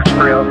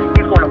Israel is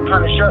going to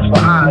punish us for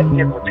our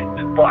iniquity,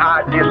 for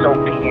our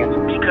disobedience,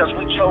 because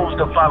we chose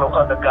to follow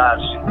other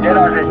gods. That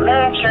are the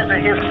man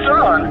chasing his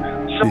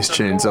son. This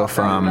tune's off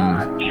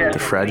The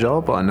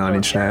Fragile by 9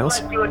 Inch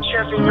Nails,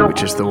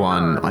 which is the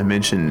one I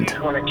mentioned,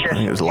 I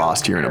think it was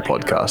last year in a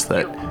podcast,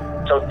 that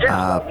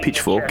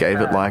Pitchfork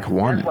gave it like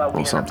 1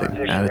 or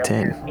something out of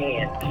 10.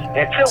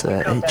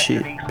 So eat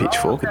shit,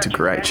 Pitchfork. It's a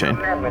great tune.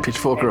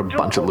 Pitchfork are a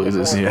bunch of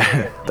losers.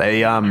 Yeah,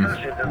 they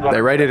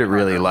rated it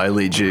really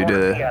lowly due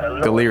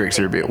to the lyrics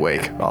are a bit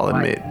weak, I'll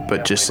admit,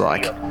 but just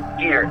like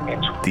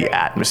the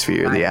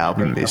atmosphere of the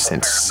album is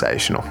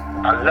sensational.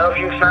 I love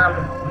you,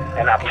 family,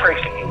 and I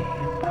pray for you.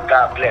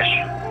 God bless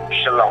you.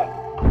 Shalom.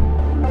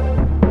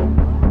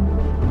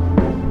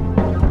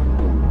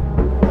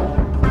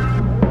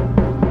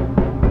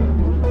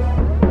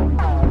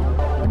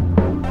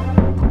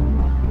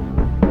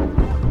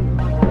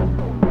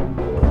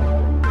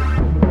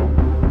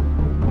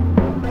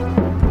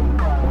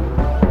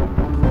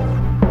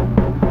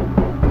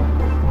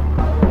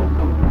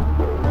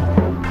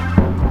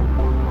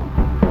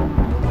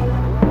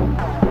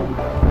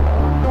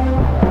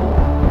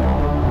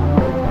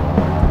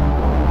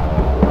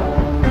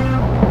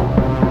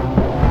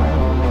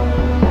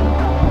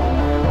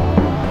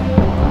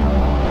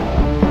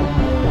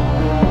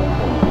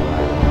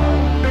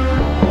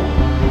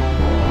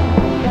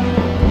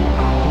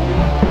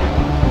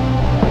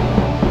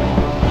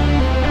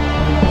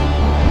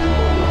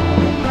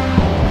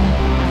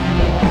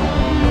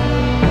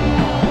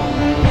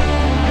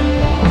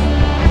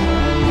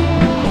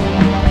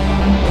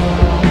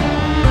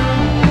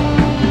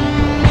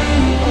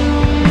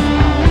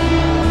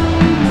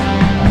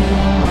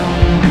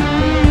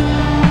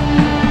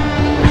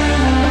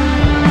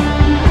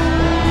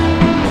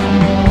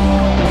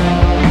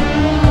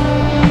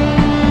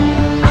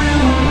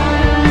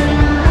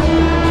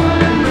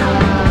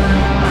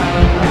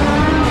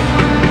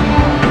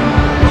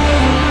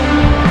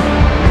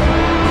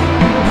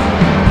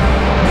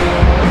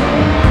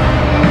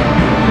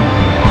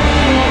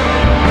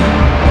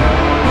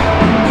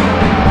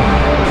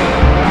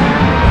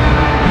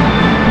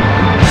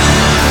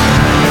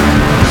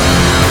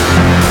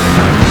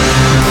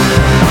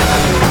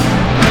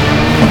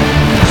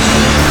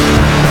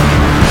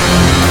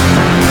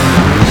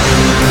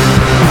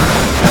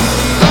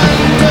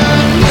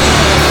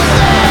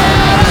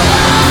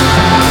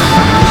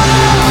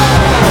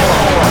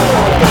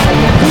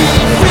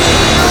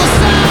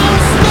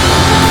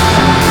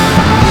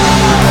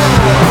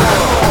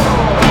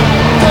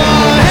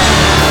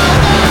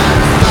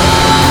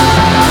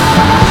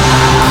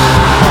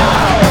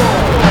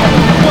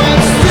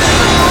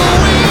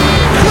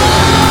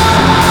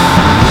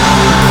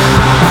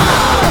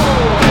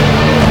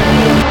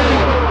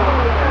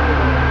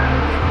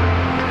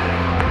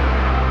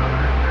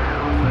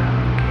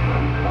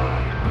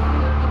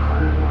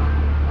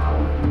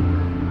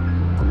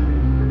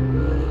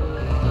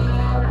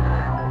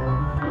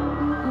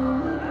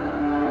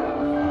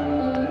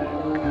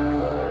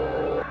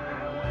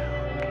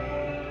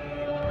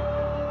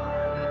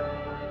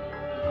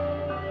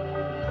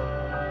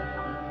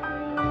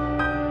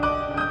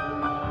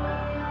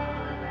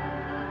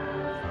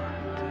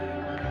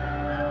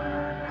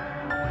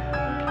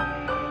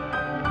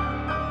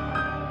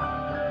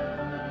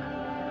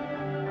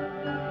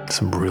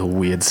 Some real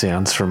weird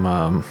sounds from,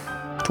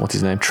 what's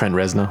his name? Trent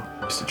Reznor.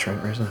 Mr.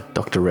 Trent Reznor.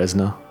 Dr.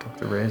 Reznor.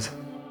 Dr. Rez.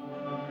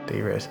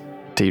 D-Rez.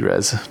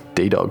 D-Rez.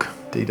 D-Dog.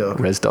 D-Dog.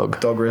 Rez Dog.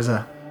 Dog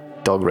Reza.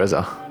 Dog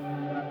Reza.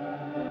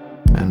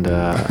 And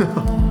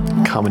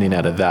coming in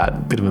out of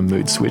that, bit of a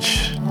mood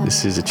switch.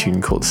 This is a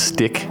tune called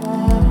Stick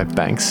by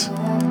Banks.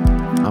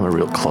 I'm a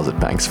real closet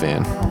Banks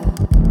fan.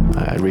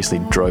 I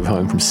recently drove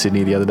home from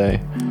Sydney the other day.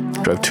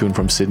 Drove to and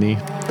from Sydney.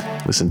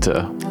 Listened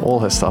to all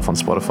her stuff on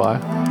Spotify.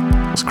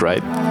 It was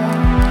great.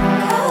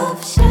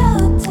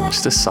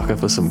 Just a sucker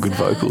for some good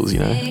vocals, you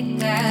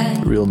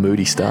know? Real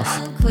moody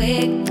stuff.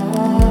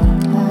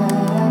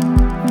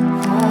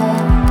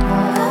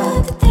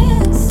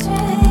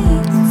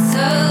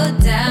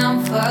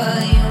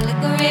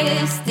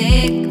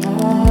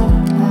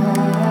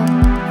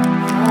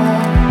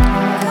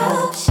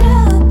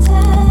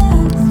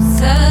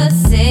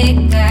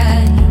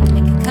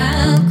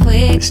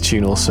 This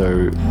tune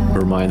also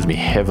reminds me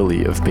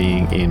heavily of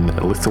being in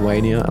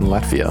Lithuania and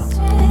Latvia.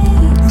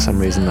 For some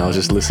reason I was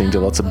just listening to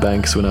lots of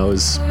Banks when I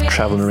was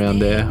traveling around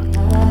there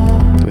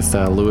with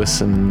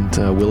Lewis and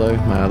Willow,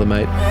 my other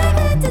mate.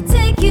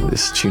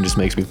 This tune just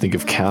makes me think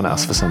of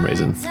Kaunas for some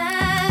reason.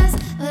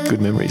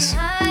 Good memories.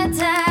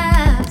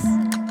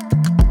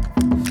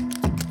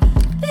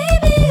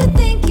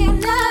 Baby,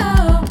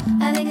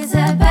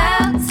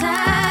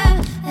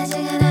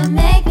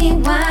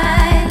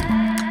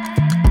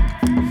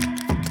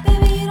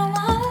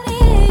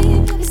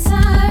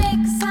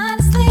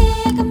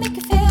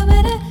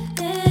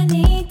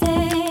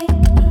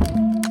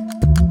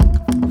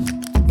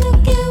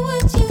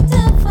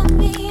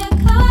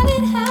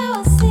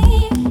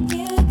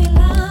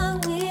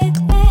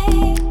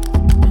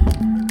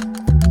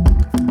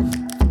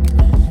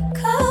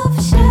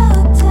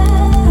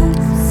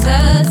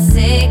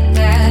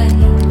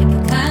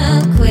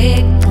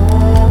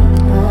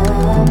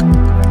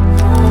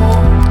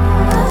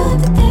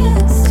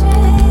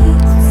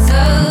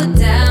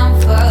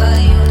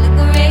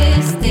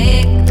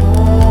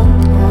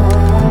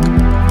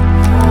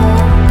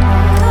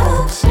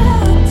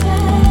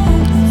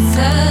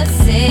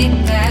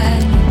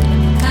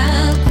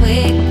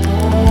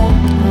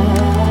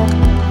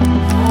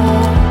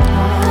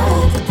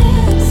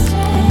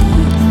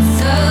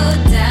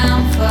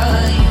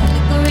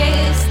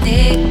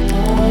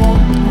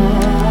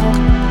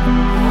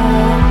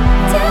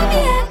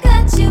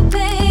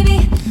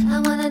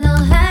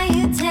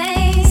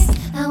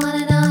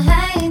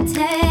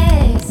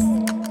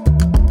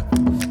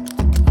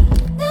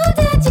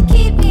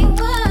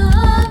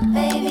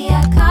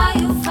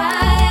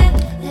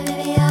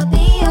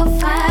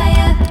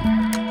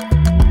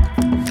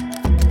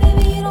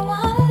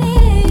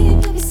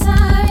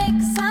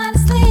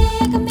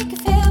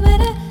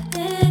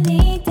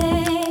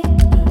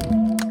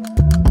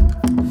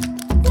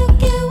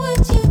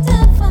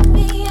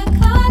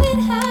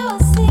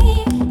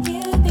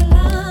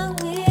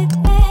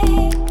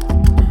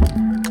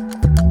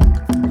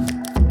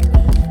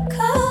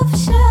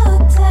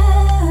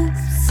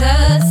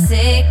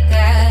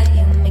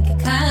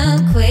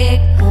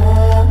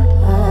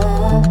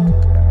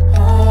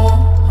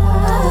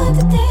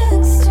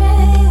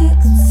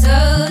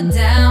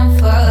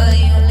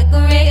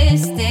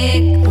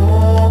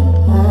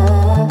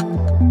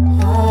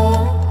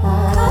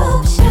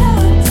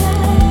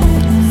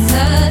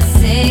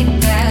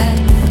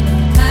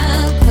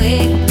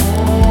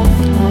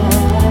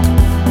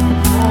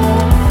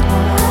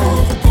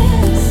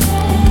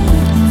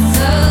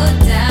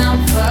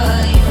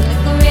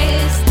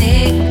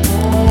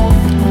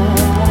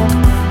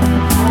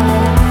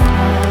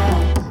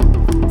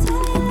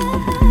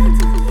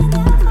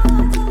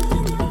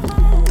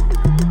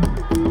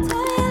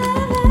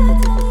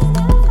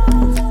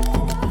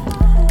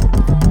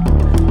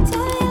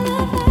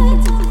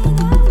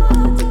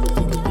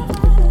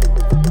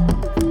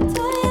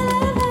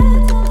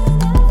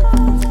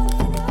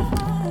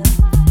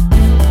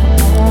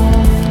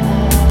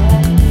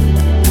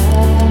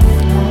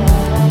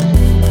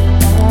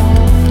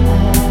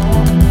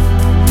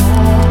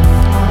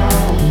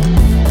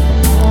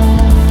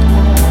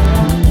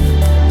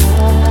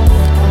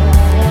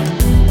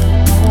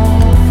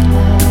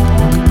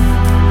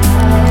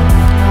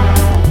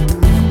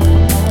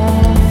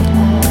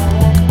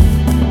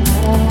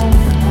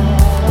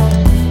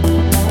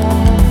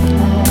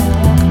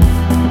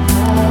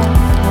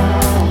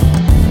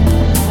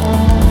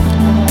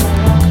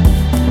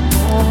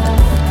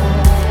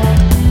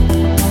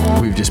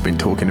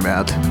 talking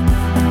about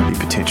the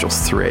potential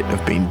threat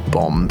of being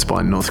bombed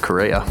by North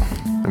Korea.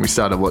 And we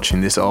started watching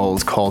this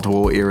old Cold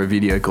War era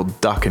video called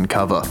Duck and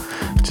Cover,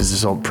 which is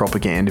this old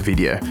propaganda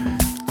video.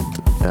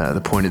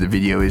 The point of the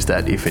video is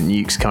that if a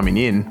nuke's coming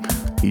in,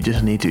 you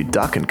just need to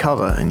duck and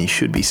cover and you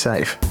should be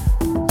safe.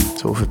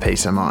 It's all for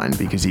peace of mind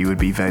because you would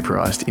be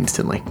vaporized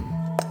instantly.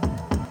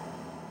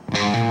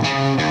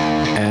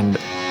 And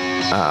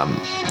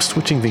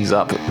switching things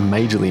up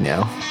majorly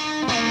now.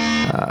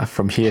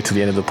 From here to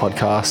the end of the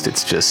podcast,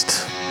 it's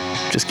just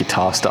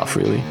guitar stuff,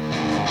 really.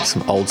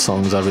 Some old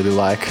songs I really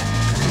like.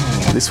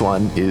 This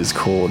one is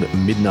called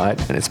Midnight,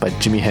 and it's by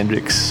Jimi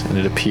Hendrix, and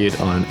it appeared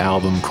on an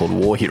album called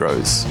War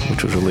Heroes,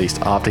 which was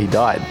released after he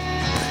died.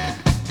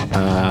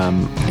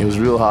 It was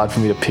real hard for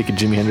me to pick a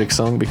Jimi Hendrix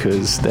song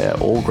because they're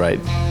all great,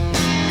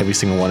 every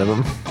single one of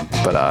them.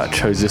 But I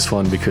chose this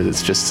one because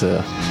it's just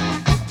a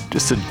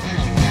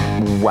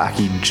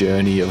wacky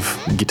journey of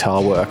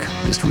guitar work,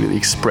 just really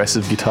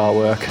expressive guitar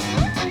work.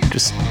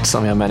 Just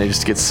somehow manages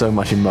to get so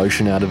much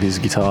emotion out of his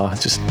guitar.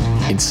 It's just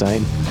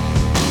insane.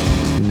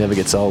 It never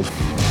gets old.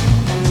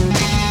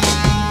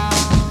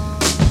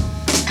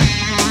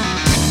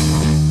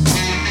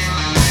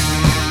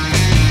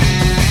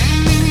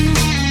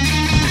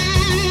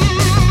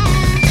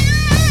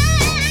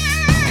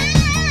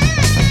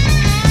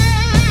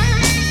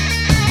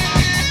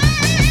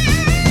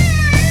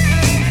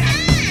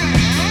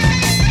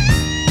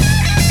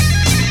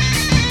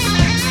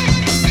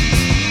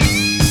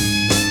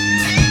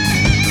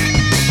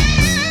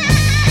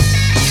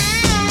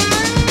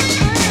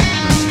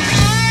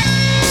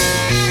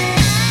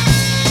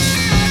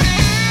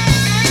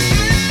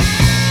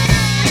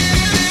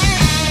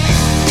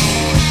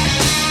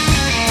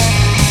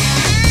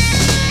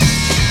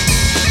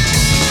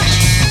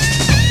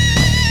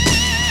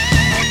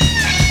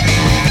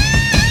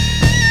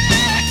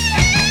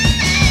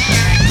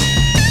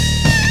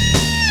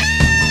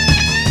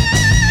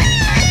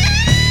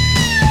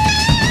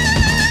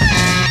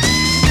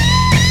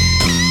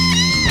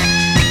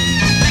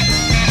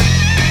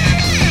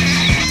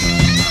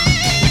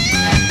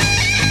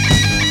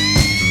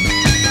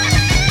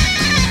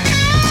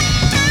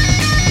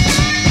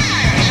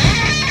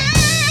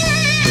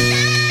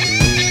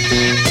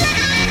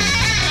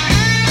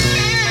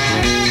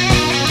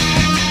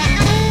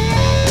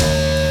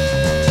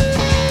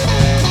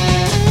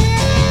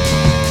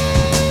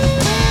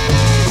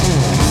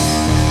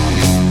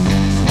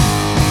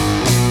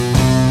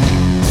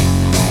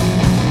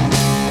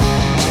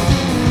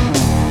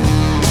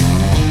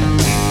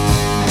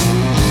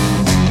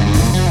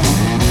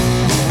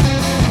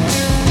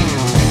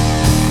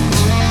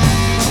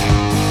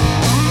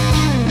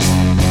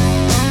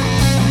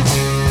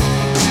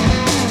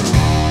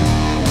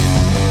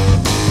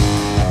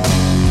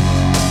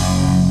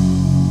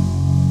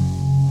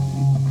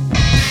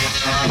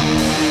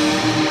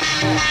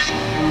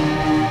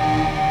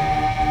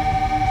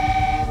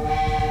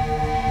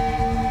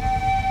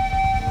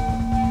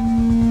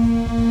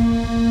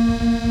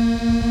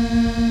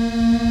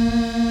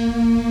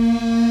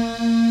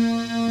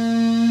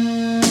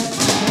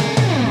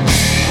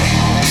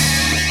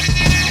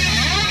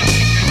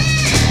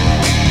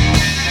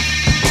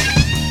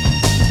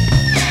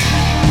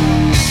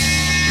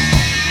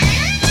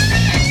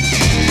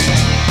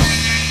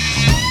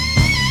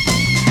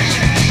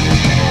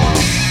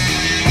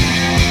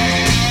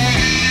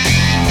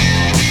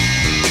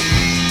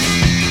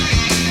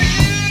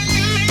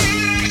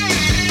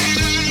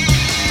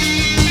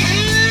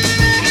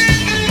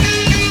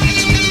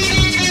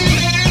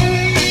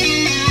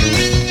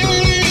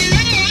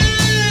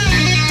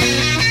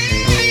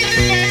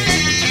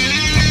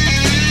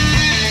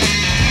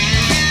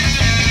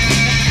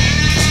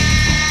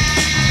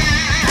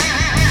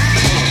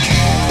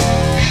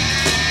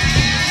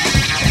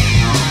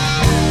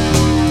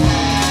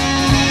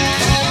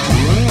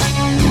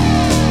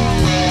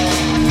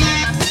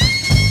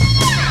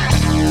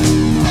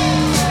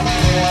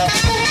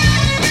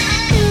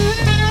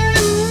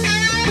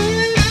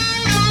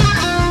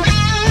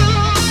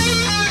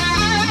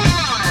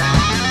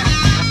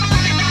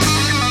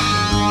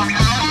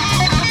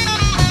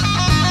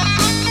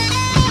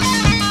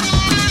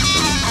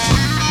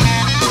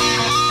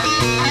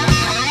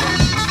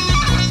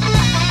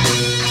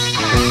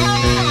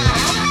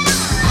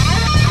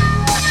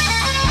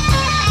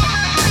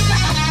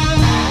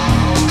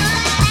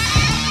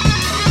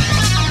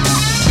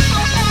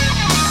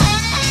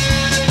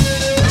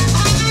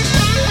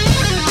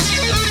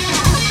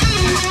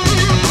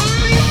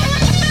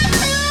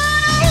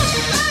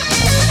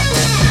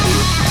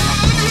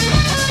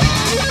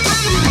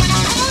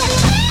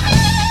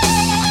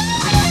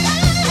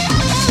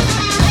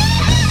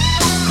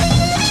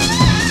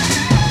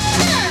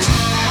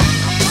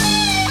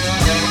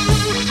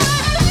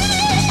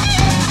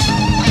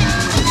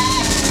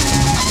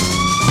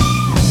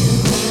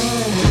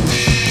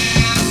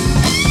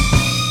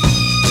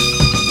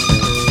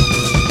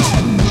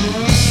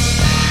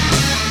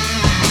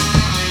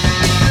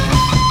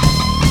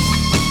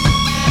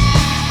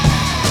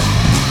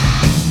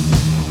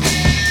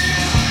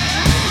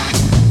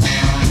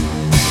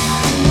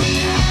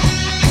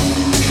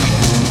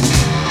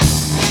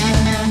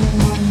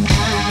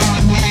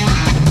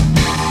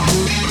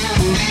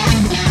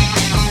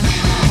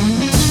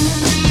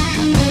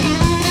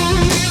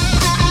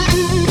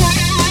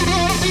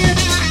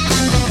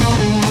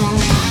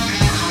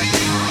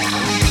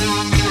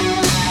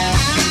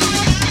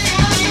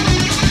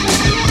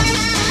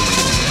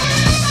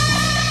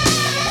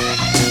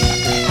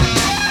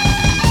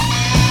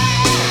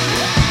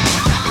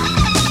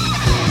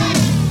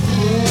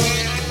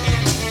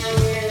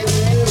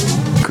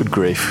 Good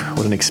grief,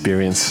 what an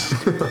experience.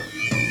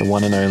 The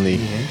one and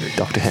only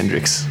Dr.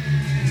 Hendrix.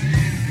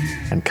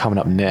 And coming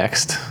up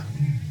next,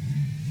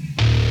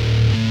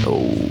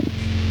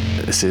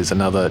 this is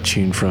a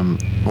tune from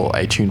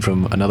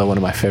another one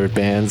of my favorite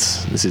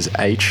bands. This is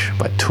H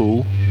by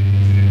Tool.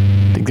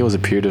 I think there was a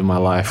period of my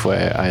life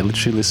where I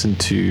literally listened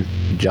to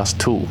just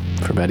Tool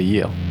for about a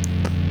year.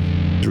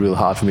 It was real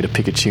hard for me to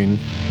pick a tune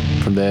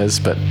from theirs,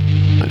 but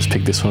I just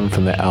picked this one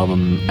from their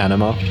album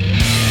Anima.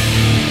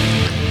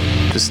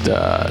 Just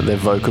their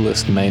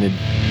vocalist, Maynard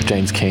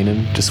James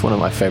Keenan, just one of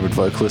my favorite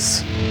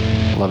vocalists.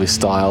 Love his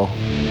style.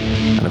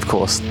 And of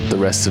course, the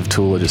rest of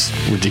Tool are just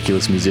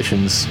ridiculous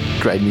musicians,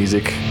 great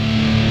music.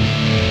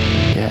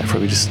 Yeah,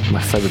 probably just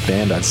my favorite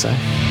band, I'd say.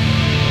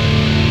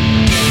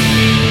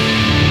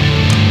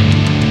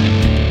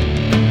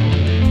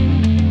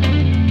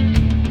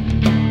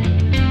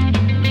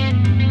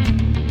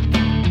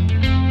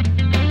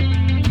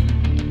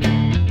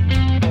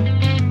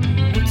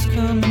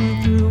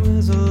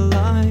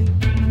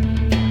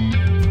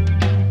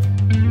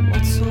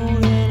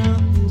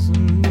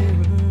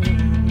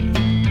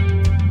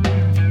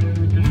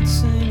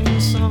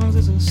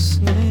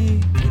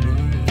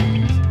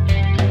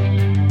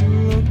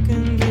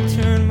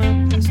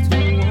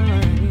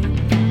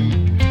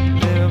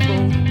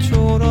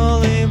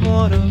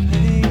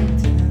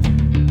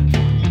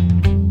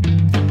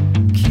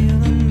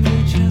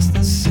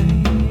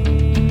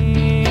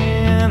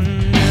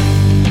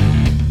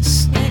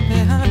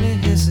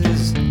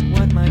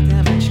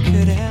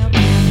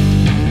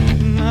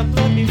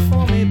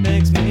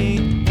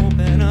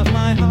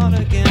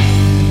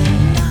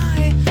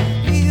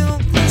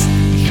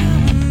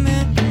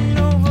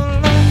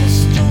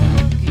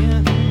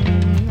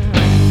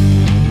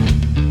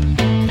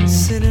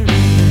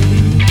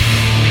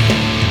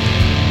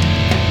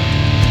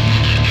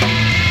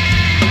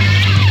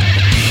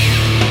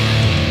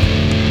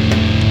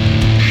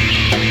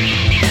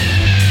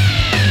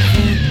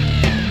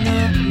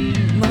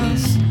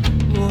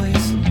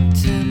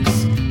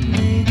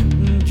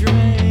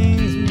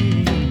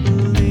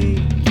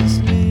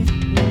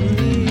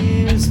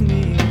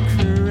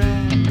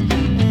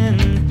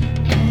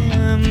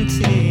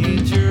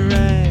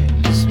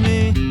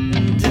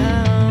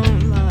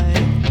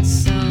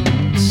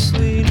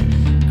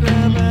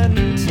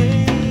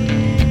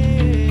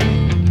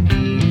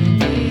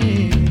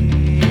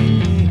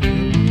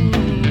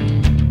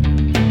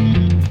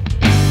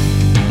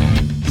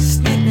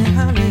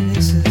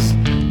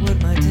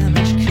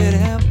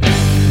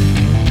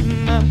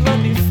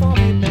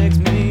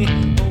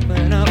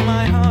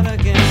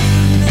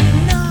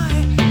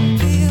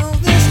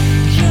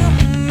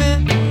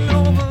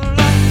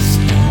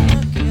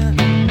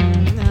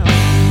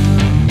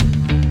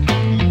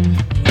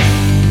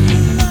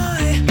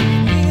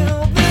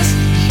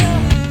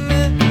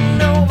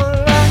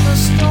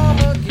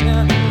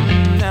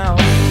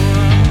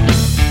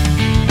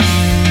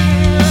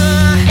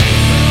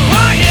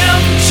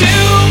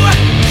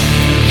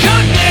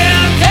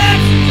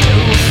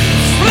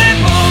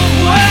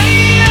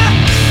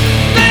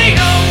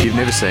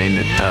 Seen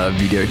a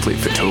video clip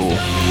for Tool,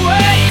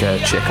 go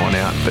check one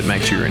out, but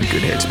make sure you're in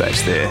good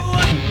headspace there.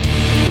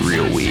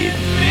 Real weird,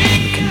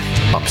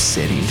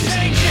 upsetting, just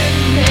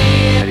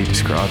how do you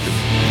describe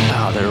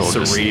them? They're all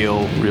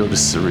surreal,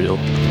 just surreal.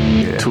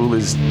 Yeah. Tool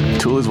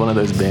is one of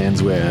those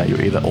bands where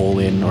you're either all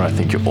in or I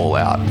think you're all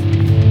out.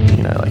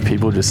 You know, like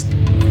people just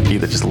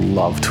either just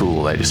love Tool,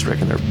 or they just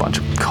reckon they're a bunch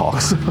of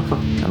cocks.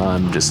 And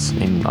I'm just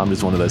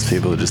one of those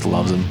people that just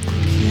loves them.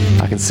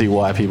 I can see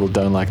why people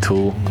don't like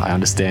Tool. I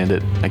understand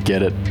it. I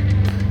get it.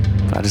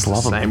 But I just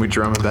love them. Same with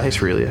drum and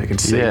bass, really. I can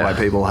see why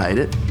people hate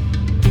it.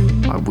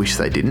 I wish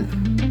they didn't.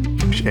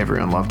 Wish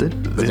everyone loved it.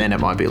 But then it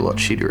might be a lot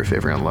shitter if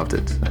everyone loved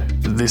it.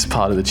 So. This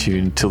part of the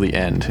tune till the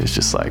end is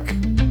just like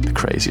the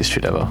craziest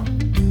shit ever.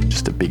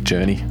 Just a big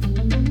journey.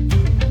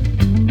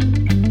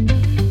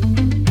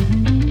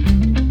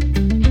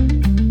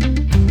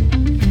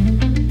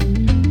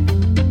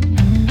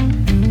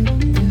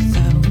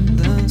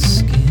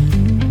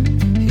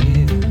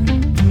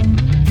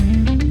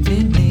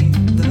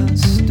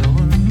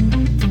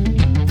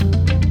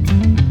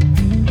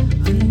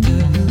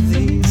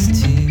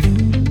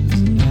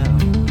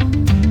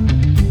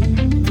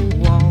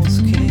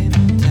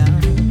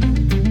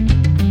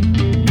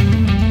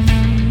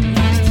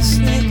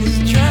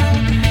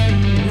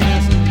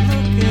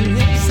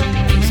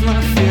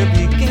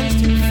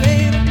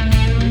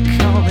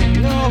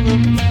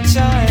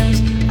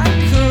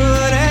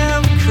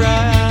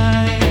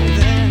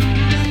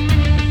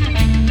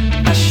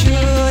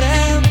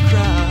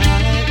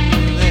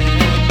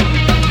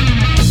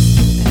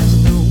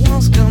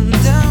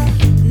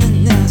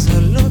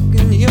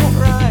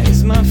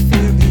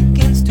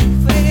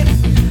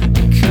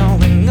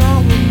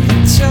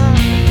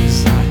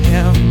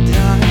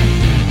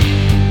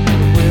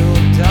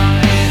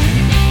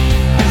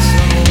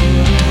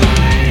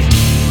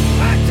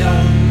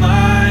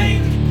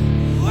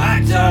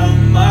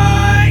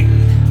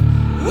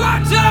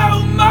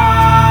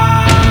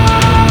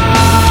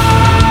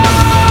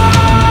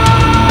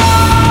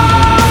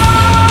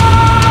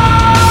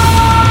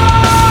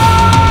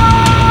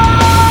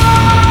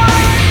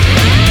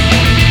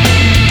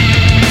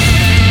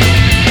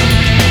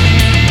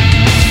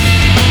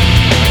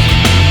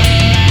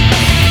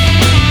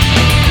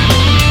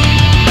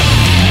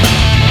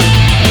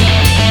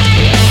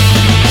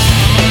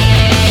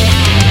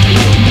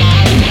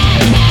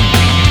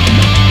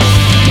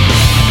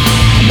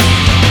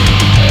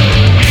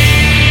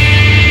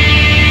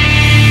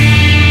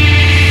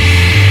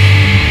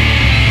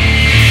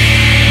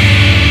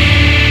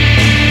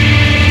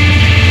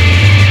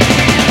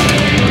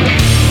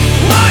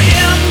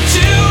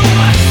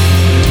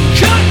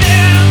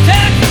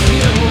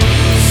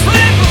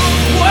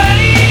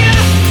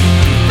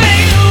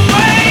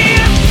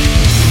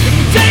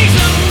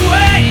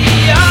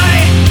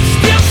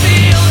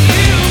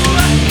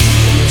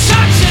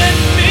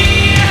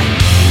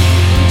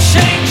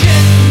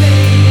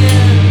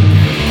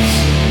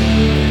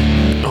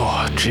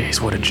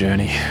 Jeez, what a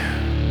journey.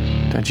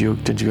 Don't you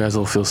guys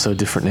all feel so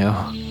different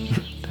now?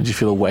 Don't you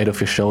feel a weight off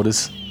your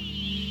shoulders?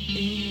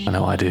 I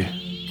know I do.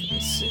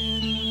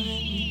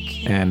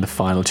 And the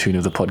final tune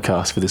of the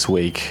podcast for this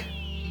week.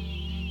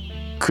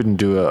 Couldn't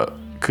do a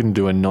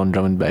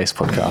non-drum and bass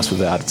podcast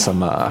without some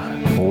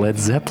Led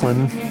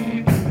Zeppelin.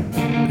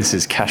 This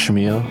is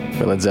Kashmir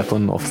by Led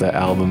Zeppelin off their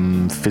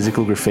album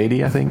Physical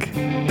Graffiti, I think.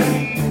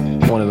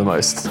 One of the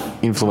most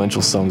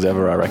influential songs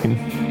ever, I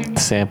reckon.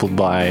 Sampled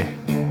by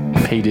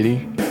P.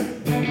 Diddy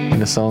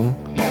in a song.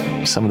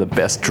 Some of the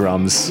best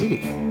drums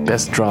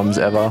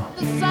ever.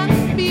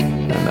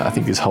 And I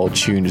think this whole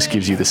tune just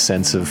gives you the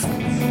sense of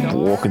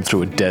walking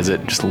through a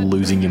desert, just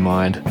losing your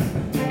mind.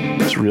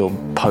 It's real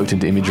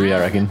potent imagery, I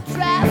reckon.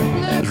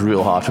 It was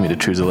real hard for me to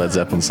choose a Led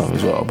Zeppelin song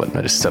as well, but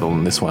I just settled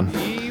on this one.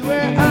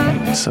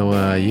 So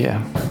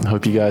yeah, I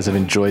hope you guys have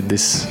enjoyed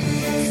this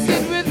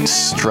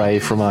stray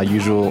from our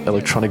usual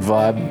electronic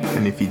vibe.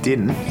 And if you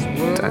didn't,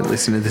 don't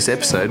listen to this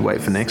episode,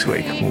 wait for next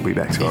week. We'll be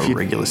back to our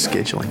regular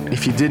scheduling.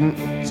 If you didn't,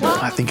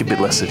 I think a bit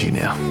less of you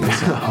now.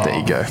 There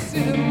you go.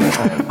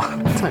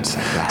 Don't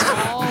say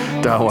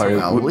that. Don't worry,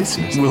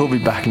 listeners. we'll be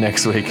back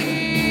next week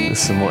with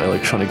some more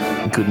electronic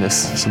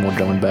goodness, some more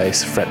drum and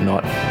bass, fret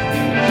not.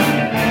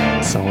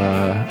 So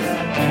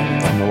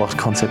from the Lost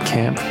Concept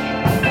Camp,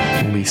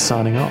 we'll be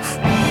signing off.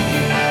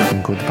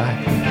 And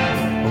goodbye.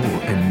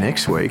 Oh, and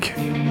next week,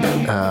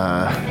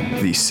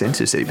 the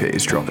Census EP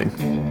is dropping.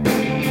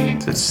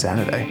 So it's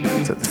Saturday.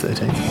 Is that the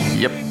 13th?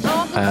 Yep.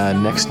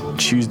 Next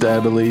Tuesday, I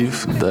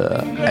believe,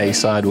 the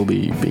A-side will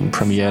be being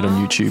premiered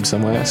on YouTube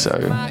somewhere. So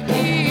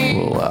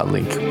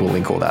we'll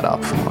link all that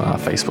up on our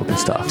Facebook and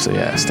stuff. So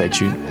yeah, stay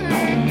tuned.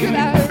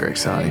 Very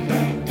exciting.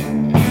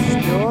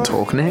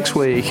 Talk next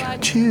week.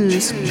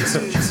 Cheers.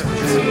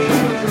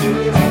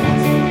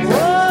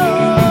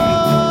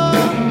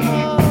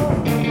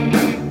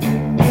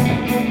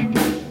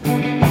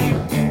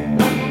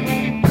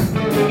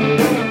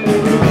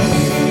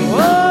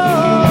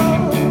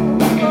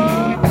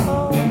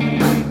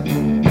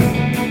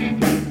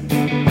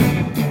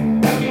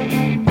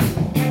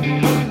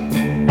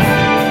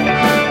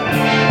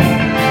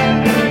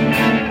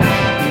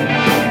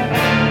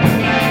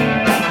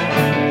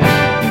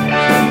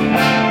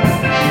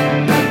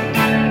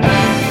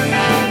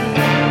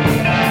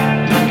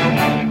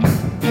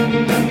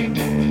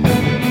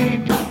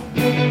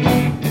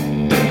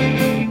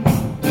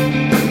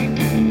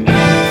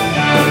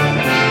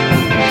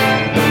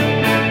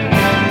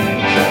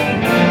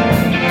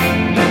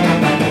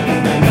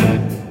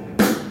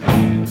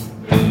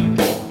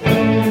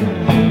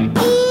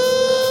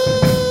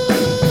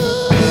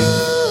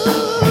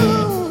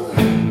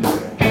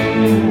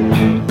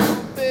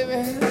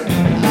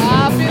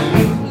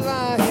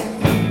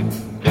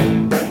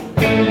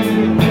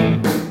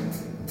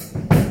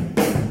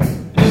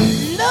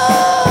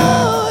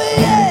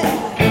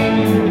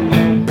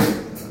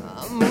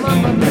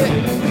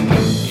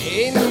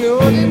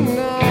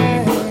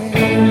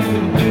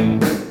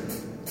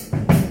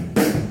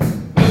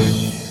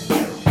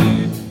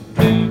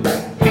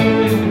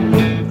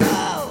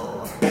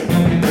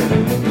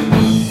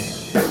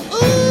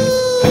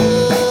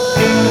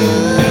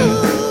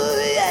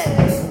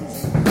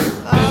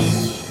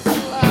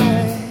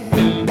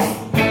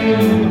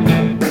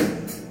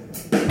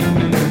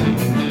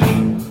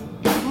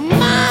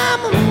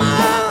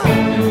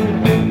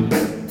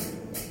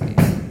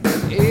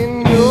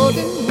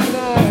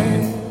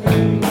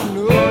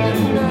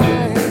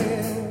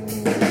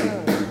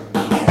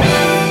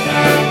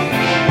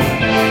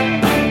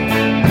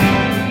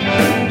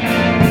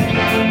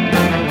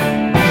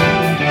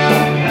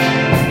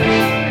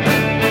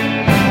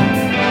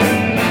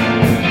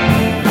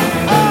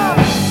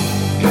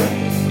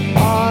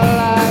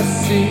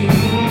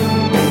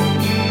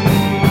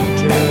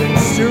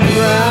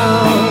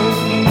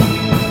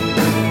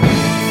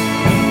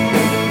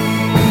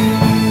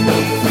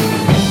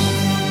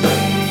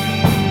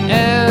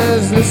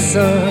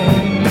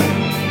 sun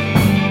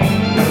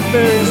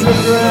burns the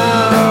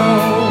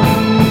ground.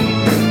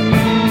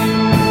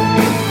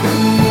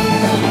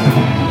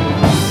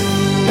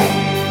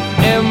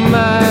 And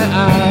my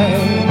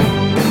eyes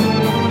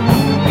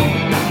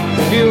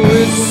filled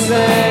with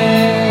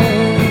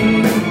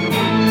sand.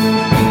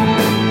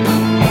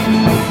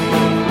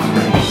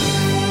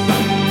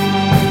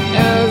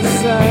 As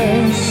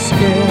I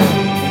scan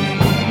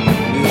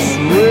this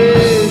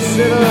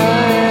wasted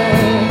land.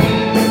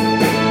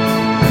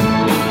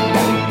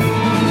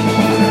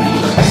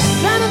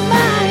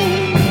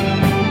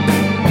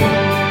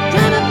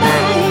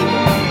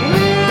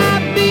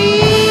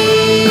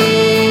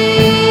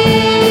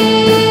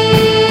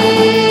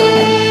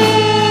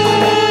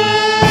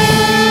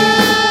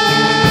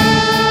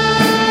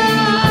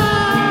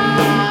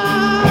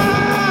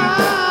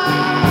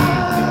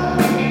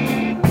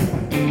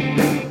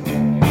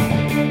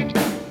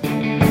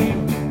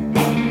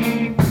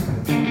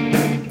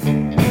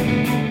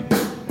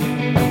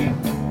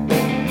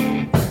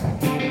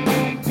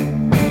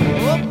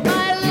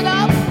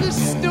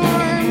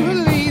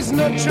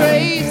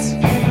 Trace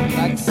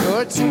like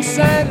thoughts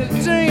inside a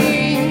dream.